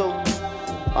chasu.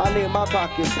 I need my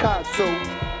pockets katsu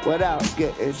without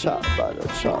getting chopped by the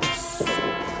chasu.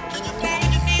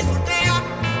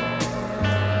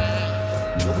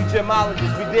 We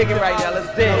gemologists, we digging right now,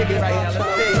 let's dig. I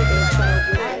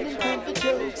didn't come for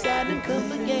jokes, I didn't come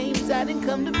for games, I didn't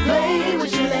come to play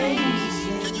with your lames.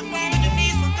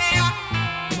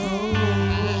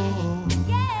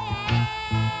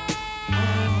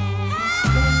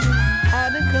 I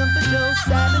didn't come for jokes,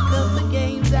 I didn't come for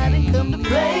games, I didn't come to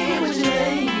play with your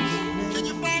lames.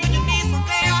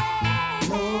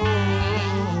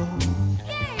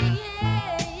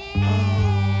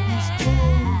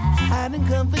 I didn't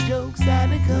come for jokes, I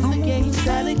didn't come for games,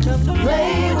 I didn't come to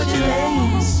play with your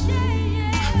lames.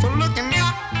 So look at me.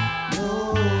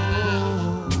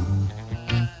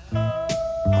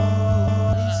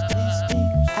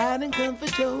 I didn't come for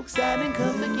jokes, I didn't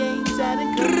come for games, I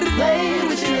didn't come to play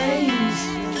with your lames.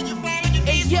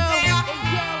 Hey yo,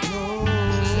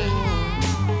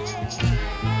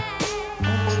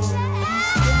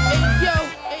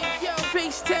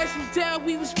 face tags him down,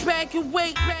 we was back and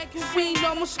wait. Fiend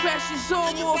almost scratched his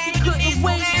arm off, he couldn't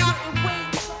wait.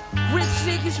 Rich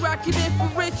niggas rockin' in for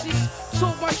riches.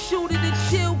 Told my shooter to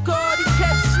chill guard, he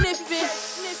kept sniffing.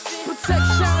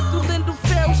 Protection through Lindell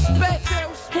Farrell specs.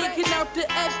 Hanging out the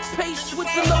F-pace with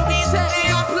the loaded tech.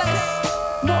 Bless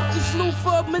Marcus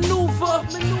Luther maneuver.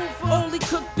 Only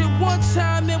cooked it one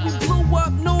time and we blew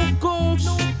up, no goons.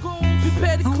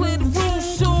 Prepare to clear the room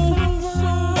soon.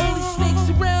 Only snakes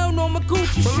around on my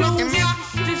Gucci shoes.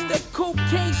 Just that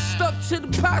cocaine stuck to the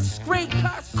pot scrape.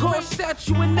 Car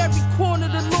statue in every corner,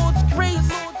 the Lord's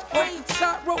grace. Off the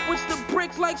top rope with the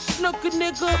brick like snooker,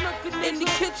 nigga. In the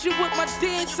kitchen with my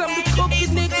dance, I'm the cooker,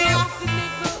 nigga.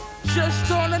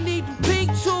 Just all I need the big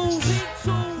tools.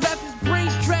 Left his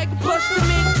brains dragging, plus the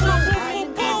mid tools. I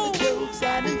didn't come for jokes,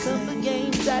 I didn't come for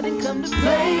games, I didn't come to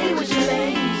play with your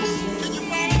lames.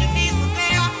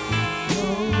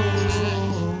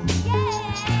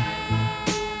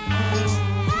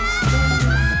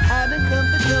 I didn't come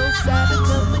for jokes, I didn't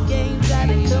come for games, I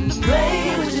didn't come to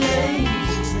play with your lames.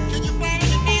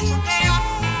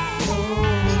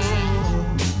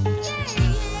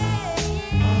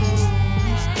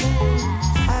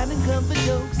 I didn't come for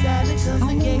jokes, I didn't come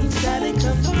for games, I didn't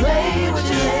come to play with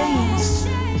your lames.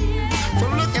 So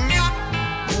look at me.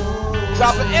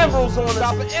 Dropping emeralds on us.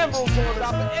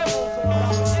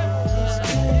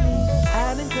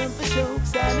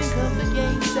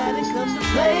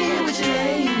 Play with your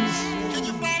names. Can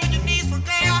you fall on your knees for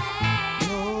God?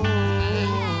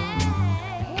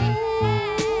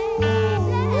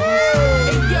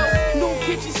 Hey yo, new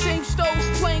kitchen, same stoves,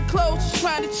 plain clothes,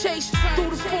 trying to chase through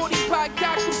the 40 Paak,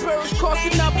 Dr. Burris,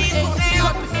 corking up an 8.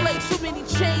 Cut the flakes, so many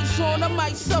chains on, I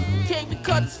might suffocate to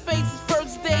cut his face his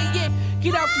first day in.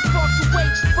 Get out the fucking way,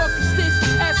 fuck is this?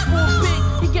 Ask for a big,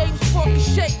 he gave his fucking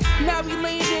shake. Now he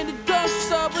laying in the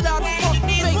dumpster without a fucking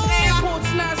face.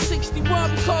 Ports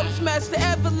 961, we call this Master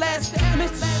Everlasting.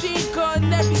 Mr. Machine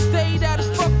Gun, every day that a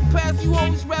fucking pass. You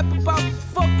always rap about the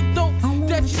fucking dope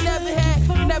that you never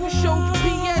had. Never showed you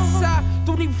PSI,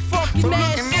 don't even fucking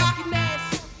ass.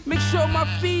 Make sure my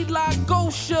feed like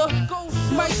Gosha.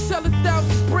 Might sell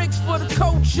 1,000 bricks for the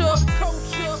culture.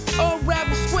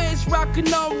 Unravel squares, rockin'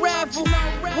 unravel.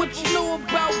 What you know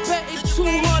about betting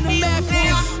 200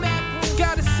 macros?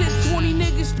 Gotta send 20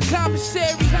 niggas to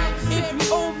commissary. If you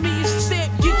owe me a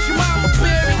stamp, get your mama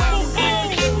buried.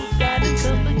 I done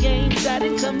come to games, I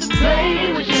done come to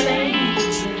play with your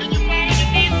names.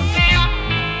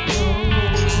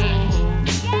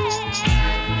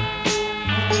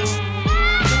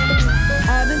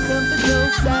 I done come to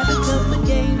jokes, I done come to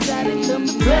games, I done come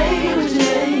to play with your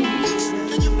names.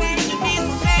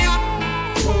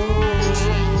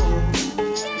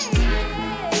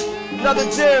 Another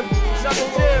gym, another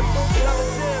gym, another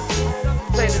gym.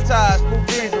 Take the ties, Poop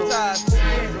Diesel,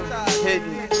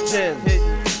 hidden gym,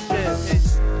 hidden gym.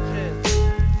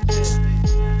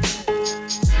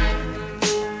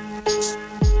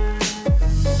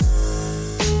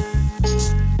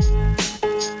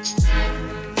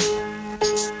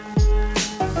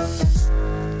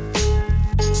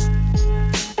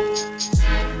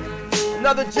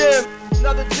 Another gym,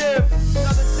 another gym,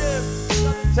 another gym.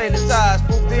 Take the ties,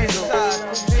 Poop Diesel,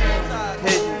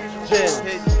 hidden gym,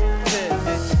 hidden gym.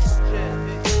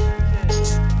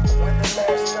 When the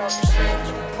last time you seen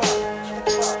Tupac?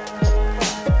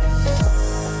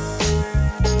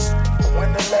 When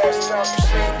the last time you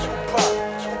seen Tupac?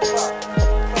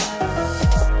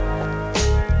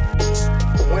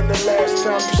 When the last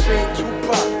time you seen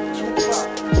Tupac?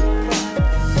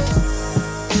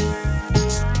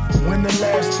 When the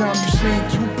last time you seen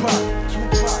Tupac?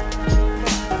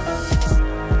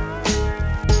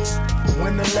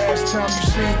 When the last time you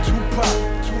seen Tupac?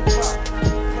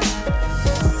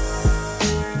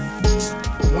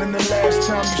 When the last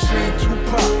time you seen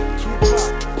Tupac?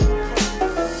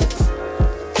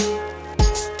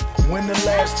 When the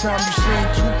last time you seen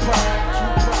Tupac?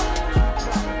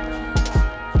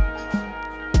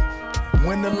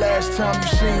 When the last time you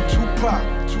seen Tupac?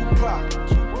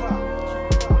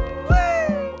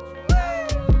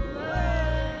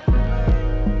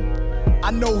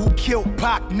 I know who killed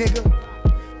Paak, nigga.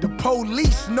 The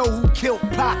police know who killed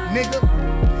Paak, nigga.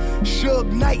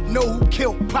 Suge Knight know who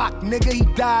killed Paak, nigga. He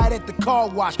died at the car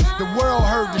wash. The world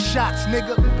heard the shots,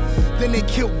 nigga. Then they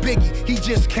killed Biggie. He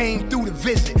just came through to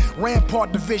visit.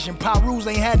 Rampart Division. Pyrus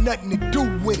ain't had nothing to do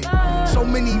with it. So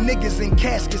many niggas in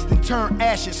caskets that turn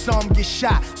ashes. Some get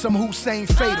shot, some Hussein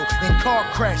fatal in car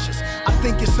crashes. I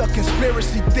think it's a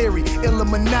conspiracy theory,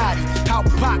 Illuminati. How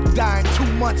Paak dying 2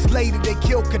 months later, they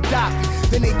killed Gaddafi.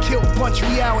 Then they killed Bunch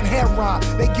Real and Heron.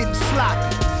 They getting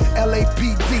sloppy.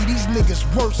 LAPD, these niggas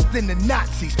worse than the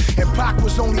Nazis. And Paak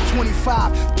was only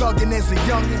 25, thugging as a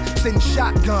youngin', sitting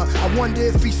shotgun. I wonder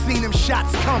if he seen them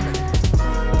shots coming.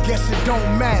 Guess it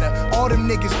don't matter, all them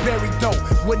niggas buried dope.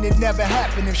 Wouldn't it never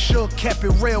happen if Suge kept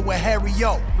it real with Harry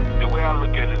O? The way I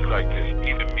look at it is like this,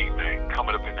 even me, man,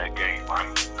 coming up in that game,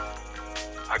 right?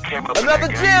 I came up another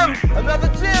in that gym, game, another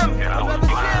gym, and I was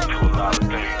blind to a lot of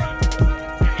things.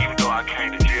 And even though I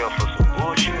came to jail for some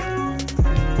bullshit,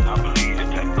 I believe that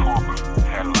karma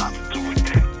had a lot to do with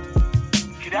that.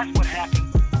 See, that's what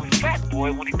happened with Fat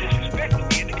Boy when he disrespected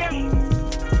me in the game.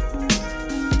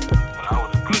 But I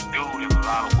was a good dude in a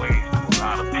lot of ways to a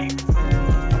lot of people.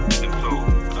 And so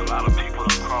a lot of people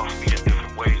have crossed me in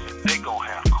different ways and they gon'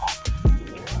 have karma.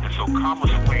 And so karma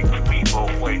swings for me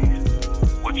both ways.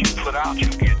 What you put out, you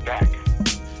get back.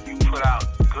 You put out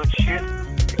good shit,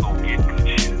 you gon' get good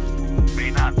shit.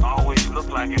 May not always look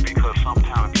like it because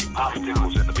sometimes there's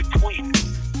obstacles in the between.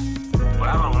 But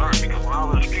I don't learn because when I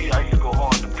was in the street, I used to go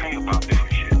hard to paint about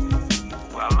different shit.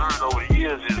 What I learned over the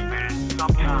years is, man,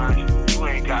 sometimes you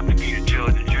ain't got to be the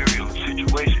judge and jury of the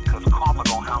situation because karma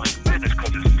gon' handle its business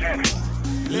because it's petty.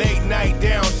 Late night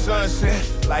down Sunset,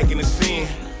 like in the scene.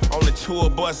 On the tour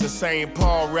bus in St.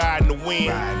 Paul, riding the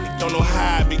wind. Don't know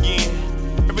how I begin.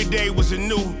 Every day was a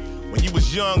new. When you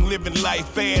was young, living life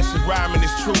fast and rhyming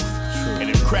is truth. And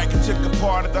if cracking took a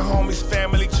part of the homies'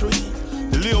 family tree,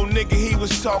 The little nigga he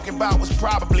was talking about was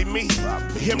probably me.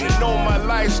 For him to know my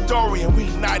life story and we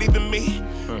not even me.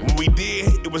 When we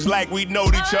did, it was like we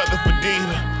knowed each other for deep.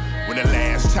 When the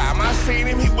last time I seen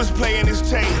him, he was playing his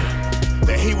tape.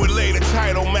 That he would lay the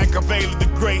title Machiavelli the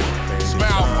Great.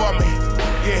 Smile for me,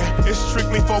 yeah, it's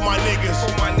strictly for my niggas.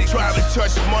 Trying to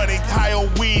touch money, high on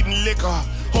weed and liquor.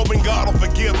 Hoping God will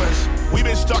forgive us. We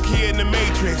been stuck here in the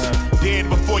Matrix. Dead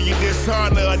before you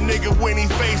dishonor a nigga when he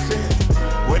facing.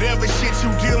 Whatever shit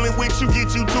you dealing with, you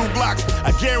get you 2 blocks.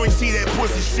 I guarantee that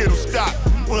pussy shit'll stop.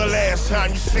 When the last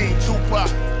time you seen Tupac?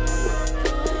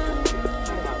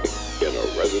 In a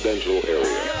residential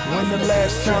area. When the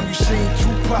last time you seen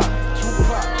Tupac?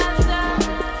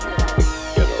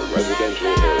 In a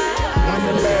residential area. When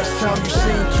the last time you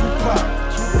seen Tupac?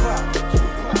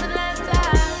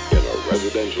 In a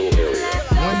residential area.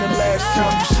 When the last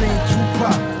time you seen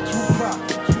Tupac?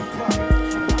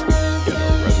 In a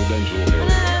residential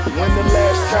area. When the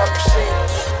last time you seen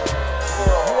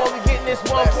You only getting this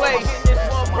one place.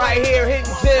 Right here,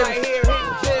 hitting gyms.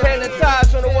 Paying the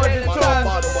ties on the ones and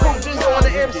twos. Cruisers on the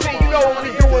MC. You know what we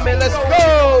doing, man. Let's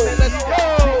go. Let's go.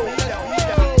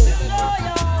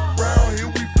 Round here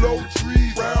we blow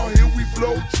trees. Round here we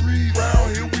blow trees.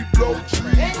 Round here we blow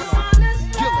trees.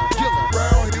 Killer.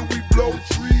 Round here we blow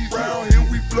trees. Round here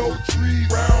we blow trees.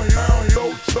 Round here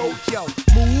blow. Yo,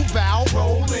 move out,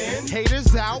 roll in,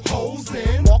 haters out, hoes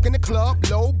in. Walk in the club,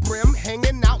 low brim,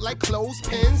 hanging out like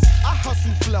clothespins. I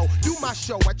hustle flow, do my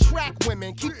show, attract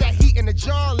women, keep that heat in the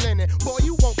John Lennon. Boy,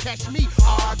 you won't catch me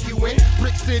arguing.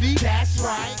 Brick City, that's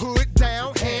right. Hood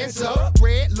down, hands up.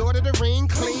 Red, Lord of the Ring,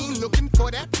 clean, looking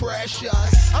for that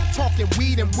precious. I'm talking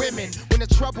weed and women. When the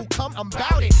trouble come, I'm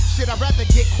bout it. Shit, I'd rather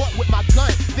get caught with my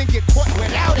gun than get caught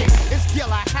without it. It's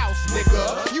Gilla House,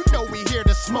 nigga. You know we here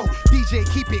to smoke. DJ,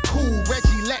 keep it cool.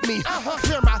 Reggie, let me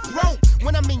clear my throat.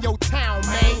 When I'm in your town,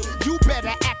 man, you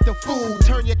better act a fool.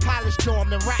 Turn your college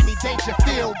dorm and Rodney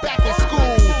Dangerfield back in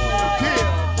school.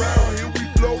 Yeah. Round here we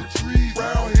blow trees.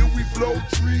 Round here we blow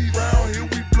trees. Round here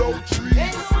we blow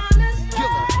trees.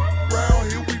 Killer.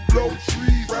 Round here we blow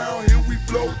trees. Round here we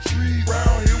blow trees.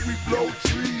 Round here we blow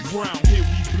trees. Round here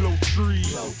we blow trees.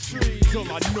 Till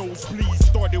our nosebleed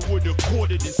started with a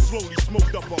quarter, then slowly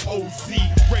smoked up a OZ.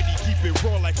 Ready, keep it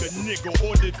raw like a nigga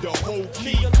ordered the whole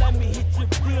key. Let me hit your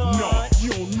blunt. Nah,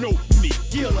 you don't know me.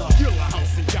 Gilla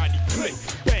House and Johnny click.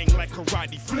 Bang like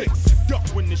karate flicks. Duck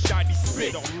when the shotty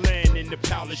spit on land in the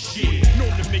palace shit.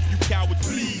 Known to make you cowards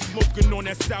bleed. Smoking on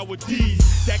that sour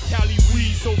D's. That Cali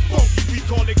weed so funky, we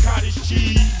call it cottage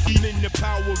cheese. In the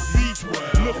power beat.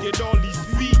 Look at all these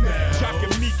feet.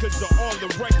 Jocking me cause of all the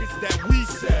records that we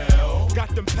sell.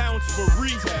 Got them pounds for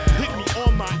reason. Hit me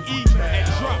on my email at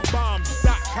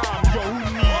dropbombs.com. Yo, who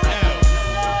need L?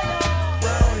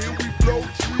 Round here we blow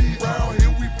trees. Round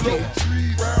here we blow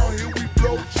trees. Round here we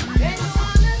blow trees.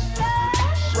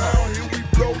 Round here we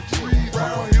blow trees.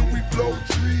 Round here we blow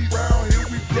trees. Round here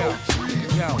we blow trees.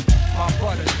 Yo, my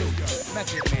brother Duke,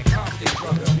 Method Man, Compton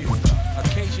drug abuser,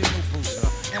 occasional booster,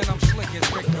 and I'm slick as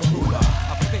Rick the Ruler.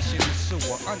 I fish in the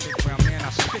sewer, underground man, I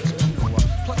spit manure.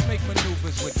 Plus make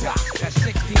maneuvers with Doc. That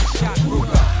 16-shot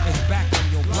Ruger is back on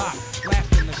your block,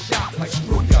 blasting the shot like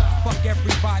screw ya. Fuck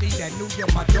everybody that knew ya.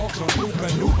 My dogs on Luga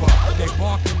Luba. They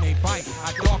bark and they bite.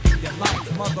 I darken your life.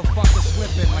 Motherfuckers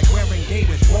slipping like wearing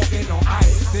gators, walking on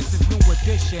ice. This is new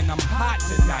edition. I'm hot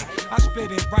tonight. I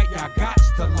spit it right. Y'all gots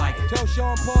to like. Tell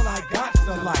Sean Paul I gots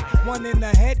to like. One in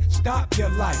the head, stop your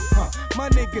life. My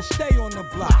niggas stay on the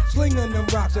block, slinging them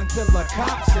rocks until the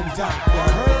cops indict. You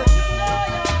heard?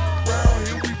 Round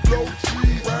here we blow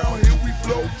trees. Round here we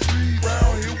blow trees.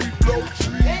 Round here we blow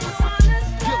trees.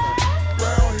 Killer.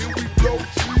 Round here we blow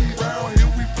trees. Round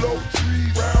here we blow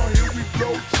trees. Round here we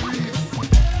blow trees.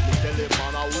 Me tell him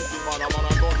man a wicked man, a man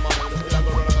a gun man, and still a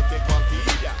go run and take one for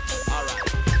idiot. Alright.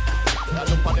 That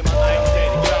look on him at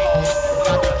 9-10.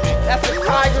 That's a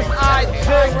tiger's eye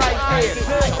gym right there.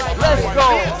 Let's go.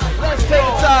 Let's take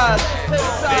the time. Take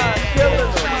the time. Killing them.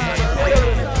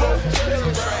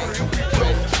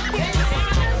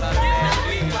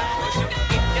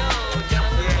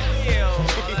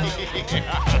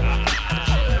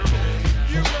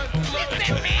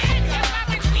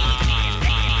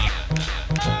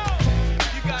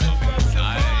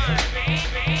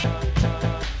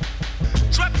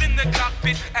 Trapped in the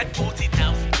cockpit at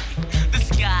 40,000 feet. The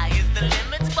sky is the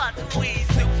limit, but we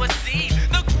supersede.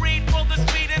 The greed for the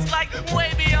speed is like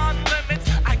way beyond limits.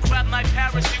 I grab my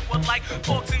parachute with like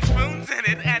forks and spoons in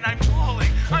it, and I'm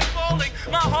falling.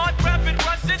 My heart rapid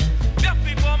rushes, death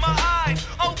before my eyes.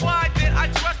 Oh, why did I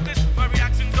trust this? My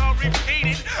reactions are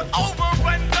repeated over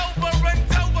and over and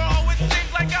over. Oh, it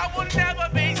seems like I will never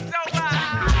be sober.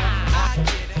 I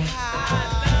get high.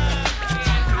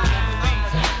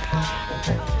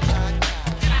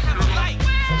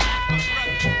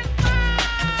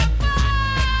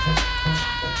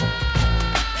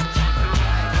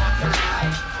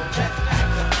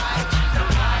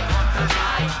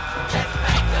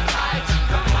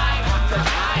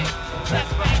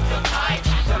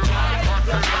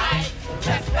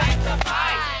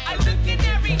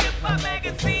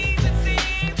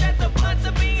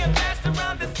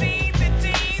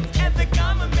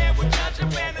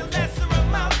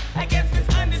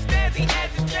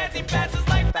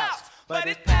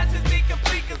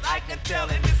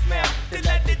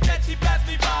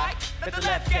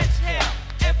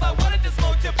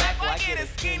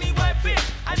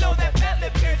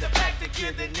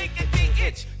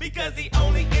 itch, because the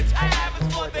only itch I have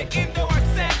is for the indoor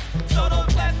sex. So don't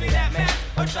blast me that mess,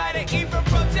 or try to even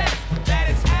protest. That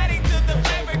is adding to the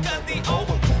flavor, cause the old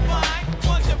one was fine.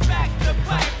 Once you back the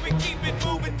pipe, we keep it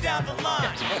moving down the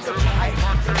line. It's a pipe,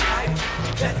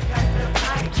 let's back the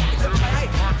pipe. It's a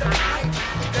pipe,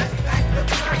 let's back the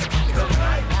pipe. It's a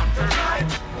pipe,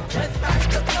 let's back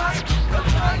the pipe.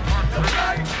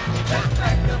 Let's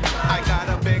back the pipe. I got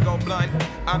a big old blunt,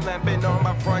 I'm lamping on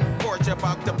my front porch,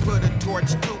 about to put a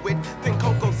torch to it. Then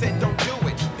Coco said don't do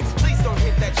it. Please don't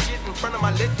hit that shit in front of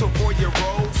my little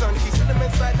 4-year-old son. He's sitting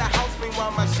inside the house,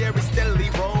 meanwhile my share is steadily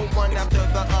roll. One after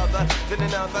the other, then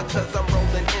another, cause I'm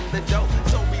rolling in the dough.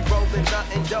 So we rolling the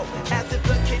endo, as if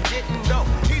the kid didn't know.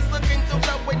 He's looking through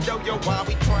the window, yo, why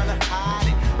we trying to hide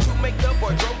it? To make the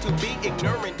boy grow to be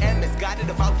ignorant and misguided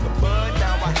about the bud.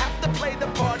 Now I have to play the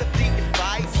part of the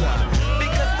advisor,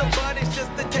 because the bud is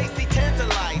just a tasty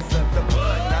tantalizer. The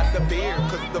bud, not the beer,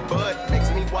 cause the bud makes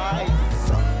me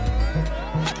wiser.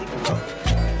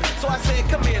 So I said,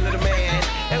 come here, little man.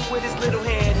 And with his little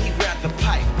hand, he grabbed the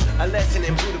pipe. A lesson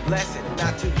in Buddha blessing,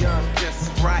 not too young,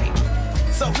 just right.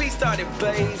 So he started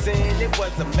blazing, it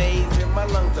was amazing. My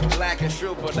lungs are black and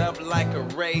shriveled up like a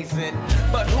raisin.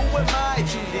 But who am I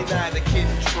to deny the kid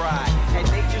to try? And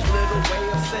nature's little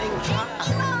way of saying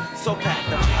hi. So pack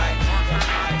the pipe.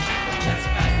 Let's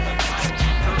pack the pipe.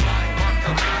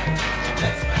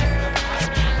 Let's pack the pipe.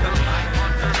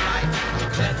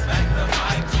 Let's pack the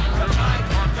pipe.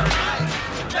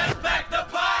 Let's back the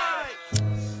pipe!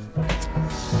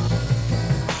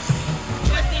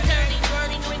 Twisting, turning,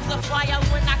 burning rings of fire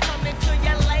when I come into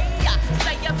your lair.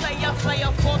 Say you play a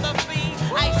player for the fee.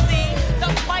 I see the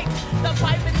pipe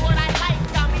is what I like.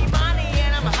 Got me money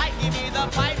and I'm hiking me the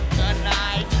pipe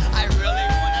tonight. I really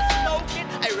wanna smoke it.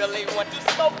 I really want to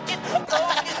smoke it.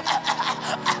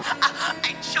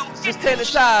 I choke Just 10 at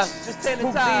a time. Just 10 at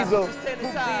a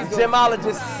time.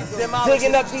 Gemologist.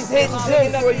 Digging up these hidden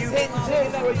gems for you.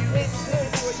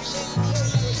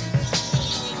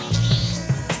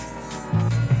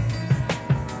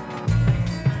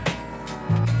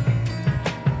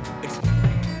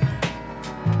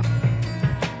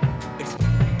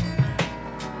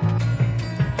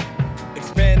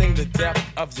 Expanding the depth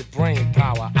of your brain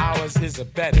power. Ours is a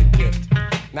better gift.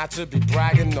 Not to be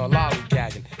bragging or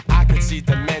lollygagging. I could see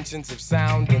dimensions of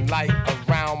sound and light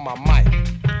around my mic.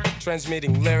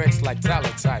 Transmitting lyrics like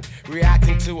teletype.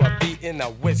 Reacting to a beat in a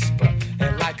whisper.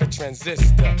 And like a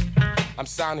transistor, I'm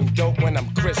sounding dope when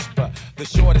I'm crisper. The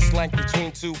shortest length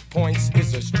between 2 points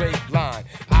is a straight line.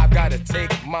 I've gotta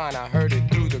take mine. I heard it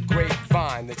through the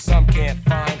grapevine that some can't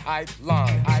find height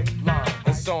line.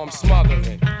 And so I'm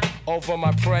smothering. Over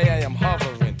my prey I am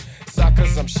hovering.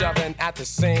 Suckers I'm shoving at the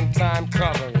same time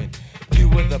covering. You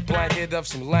with a blanket of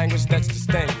some language that's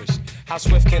distinguished. How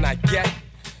swift can I get?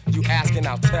 You ask and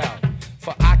I'll tell.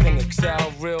 For I can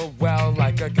excel real well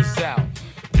like a gazelle.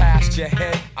 Past your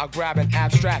head, I'll grab an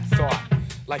abstract thought.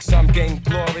 Like some gain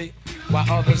glory, while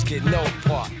others get no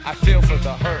part. I feel for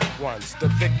the hurt ones, the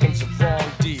victims of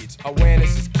wrong deeds.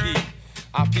 Awareness is key.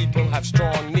 Our people have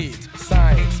strong needs.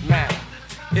 Science, math,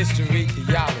 history,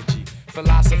 theology,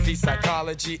 philosophy,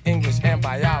 psychology, English and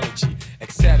biology,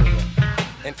 etc.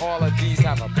 And all of these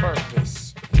have a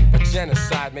purpose. But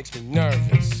genocide makes me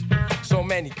nervous. So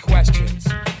many questions,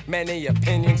 many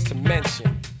opinions to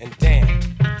mention. And damn,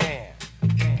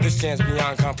 this jam's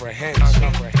beyond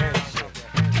comprehension.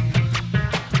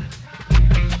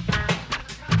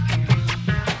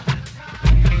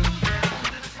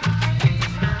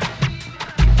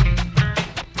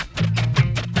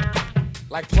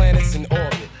 Like planets in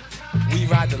orbit, we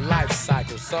ride the life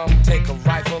cycle. Some take a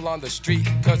rifle on the street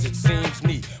cause it seems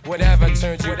neat. Whatever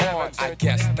turns you on, I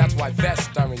guess that's why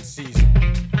vests are in season.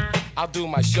 I'll do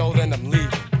my show then I'm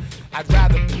leaving. I'd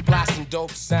rather be blasting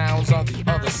dope sounds on the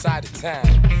other side of town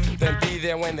than be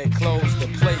there when they close the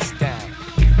place down.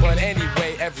 But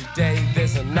anyway, every day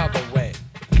there's another way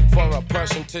for a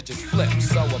person to just flip.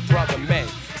 So a brother may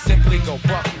simply go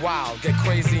buck wild, get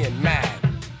crazy and mad.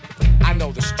 I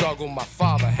know the struggle my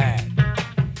father had.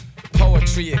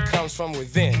 Poetry, it comes from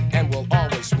within and will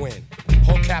always win.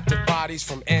 Hold captive bodies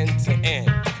from end to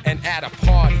end. And at a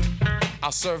party,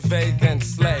 I'll survey then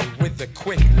slay with the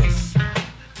quickness,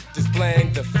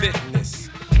 displaying the fitness,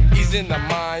 easing the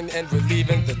mind and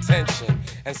relieving the tension,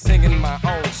 and singing my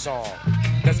own song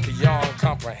that's beyond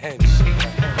comprehension.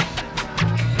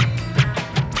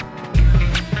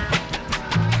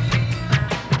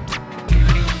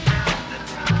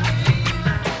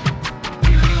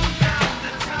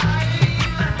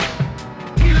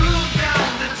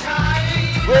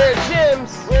 Rare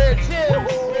gems, rare gems.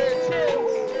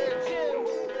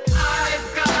 I've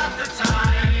got the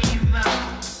time.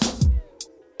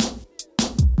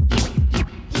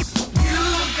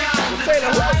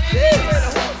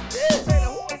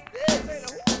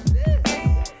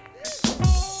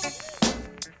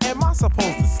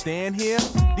 stand here?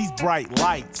 These bright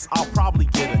lights, I'll probably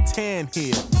get a tan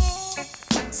here.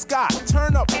 Scott,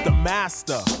 turn up the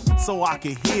master so I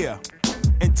can hear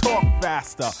and talk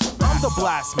faster. I'm the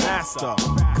blast master,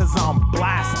 cause I'm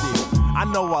blasted. I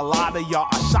know a lot of y'all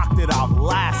are shocked that I've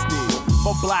lasted,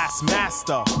 but blast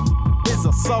master is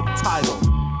a subtitle.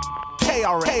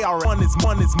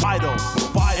 KRS-One is vital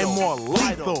and more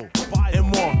lethal and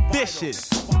more vicious.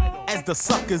 As the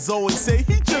suckers always say,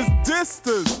 he just dissed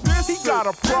us. He got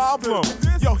a problem.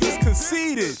 Yo, he's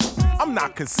conceited. I'm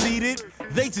not conceited.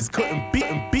 They just couldn't beat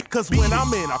him cause when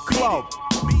I'm in a club,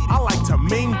 I like to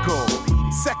mingle.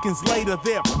 Seconds later,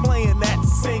 they're playing that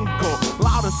single.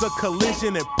 Loud as a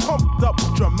collision and pumped up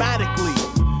dramatically.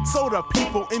 So the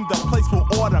people in the place will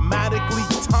automatically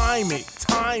time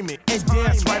it, and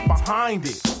dance right behind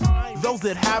it. Those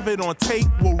that have it on tape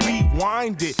will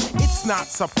rewind it. It's not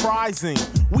surprising,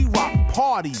 we rock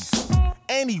parties.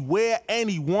 Anywhere,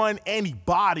 anyone,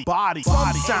 anybody.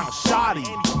 Some sound shoddy,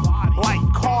 like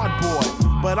cardboard,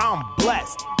 but I'm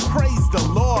blessed. Praise the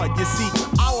Lord, you see,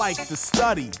 I like to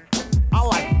study. I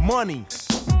like money.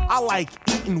 I like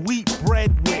eating wheat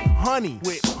bread with honey.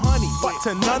 But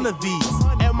to none of these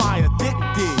am I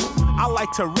addicted. I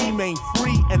like to remain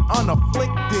free and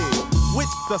unafflicted with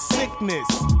the sickness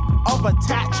of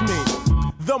attachment,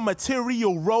 the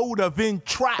material road of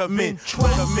entrapment.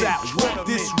 Those that walk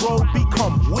this road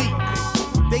become weak.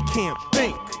 They can't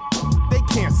think, they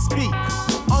can't speak,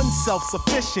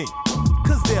 unself-sufficient,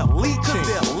 cause they're leeching.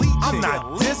 I'm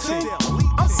not dissing,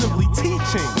 I'm simply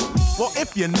teaching. Well,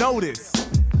 if you notice,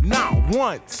 not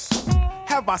once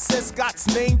have I said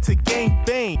Scott's name to gain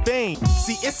fame.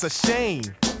 See, it's a shame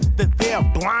that they're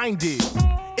blinded.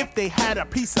 If they had a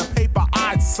piece of paper,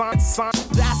 I'd sign.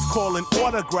 That's called an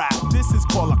autograph. This is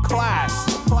called a class.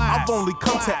 I've only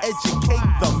come to educate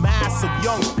the mass of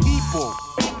young people.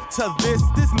 To this,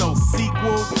 there's no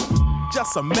sequel,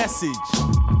 just a message.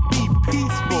 Be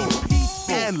peaceful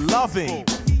and loving,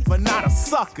 but not a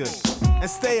sucker. And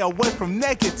stay away from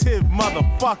negative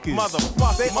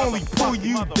motherfuckers. They only pull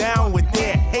you down with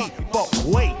their hate. But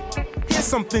wait, here's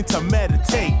something to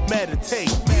meditate.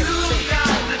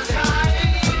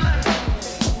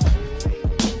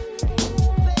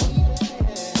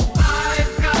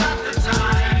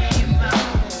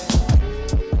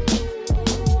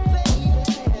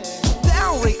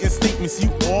 Downrating statements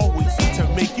you always need to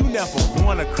make. You never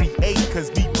wanna create, cause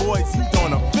B-boys you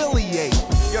don't affiliate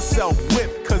yourself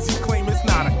with, cause you claim it's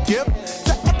not a gift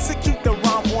to execute the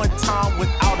rhyme on time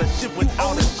without a shift,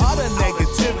 utter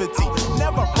negativity,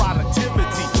 never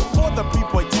productivity. For the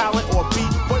B-boy talent or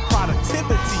B-boy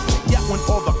productivity. Yet when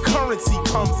all the currency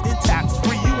comes in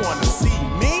tax-free, you wanna see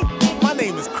me? My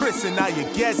name is Chris and now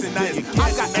you're guessing this.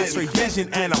 I got x-ray vision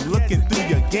and I'm looking through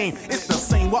your game. It's the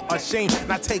same, what a shame.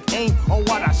 Now take aim on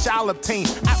what I shall obtain.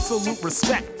 Absolute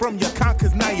respect from your con,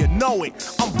 cause now you know it.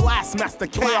 I'm Blast Master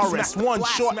KRS-One,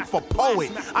 short for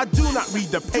poet. I do not read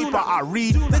the paper, I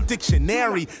read the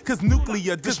dictionary. Cause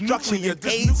nuclear destruction and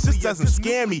AIDS just doesn't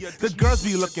scare me. The girls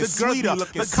be looking sweeter, the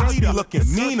cops be looking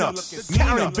meaner.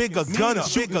 Carrying bigger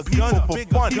guns, shooting people for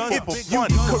fun. If you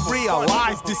could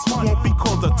realize this, you won't be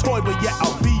called a toy, but yet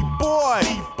a B-boy.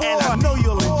 And I know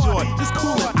you'll enjoy just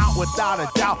cooling out without a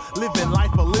doubt. Living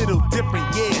life a little different,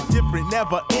 yeah, different,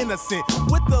 never innocent.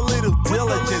 With a little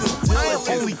diligence. I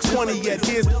am only 20 yet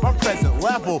here's my present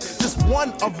level. Just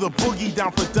one of the Boogie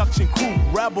Down production crew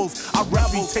rebels. Our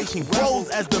reputation grows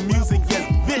as the music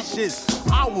gets vicious.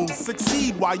 I will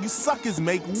succeed while you suckers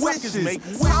make wishes.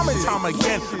 Time and time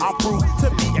again, I prove to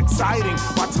be exciting.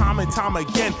 While time and time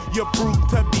again, you prove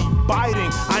to be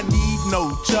biting. I need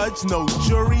no judge, no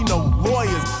jury, no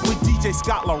lawyers. With DJ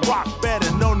Scott LaRock,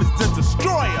 better known as the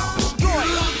Destroyer.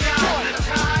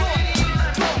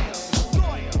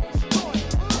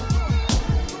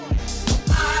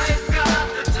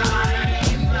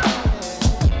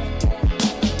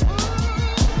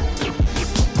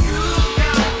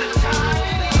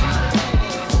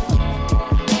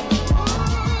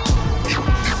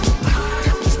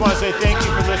 I want to say thank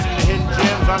you for listening to Hidden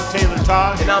Gems. I'm Taylor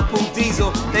Todd. And I'm Pooh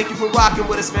Diesel. Thank you for rocking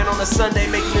with us, man, on a Sunday,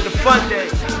 making it a fun day.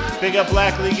 Big up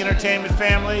Black League Entertainment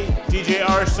family, DJ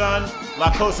R Son,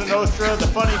 La Cosa Nostra, The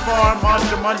Funny Farm,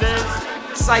 Monster Mondays,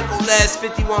 Psycho Les,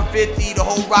 5150, the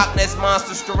whole Rock Nest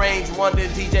Monster, Strange Wonder,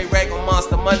 DJ Reg on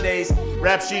Monster Mondays,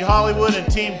 Rap Sheet Hollywood and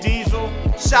Team Diesel.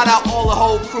 Shout out all the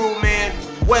whole crew, man.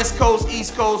 West Coast,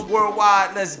 East Coast,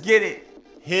 worldwide. Let's get it.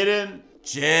 Hidden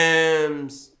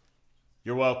Gems.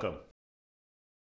 You're welcome.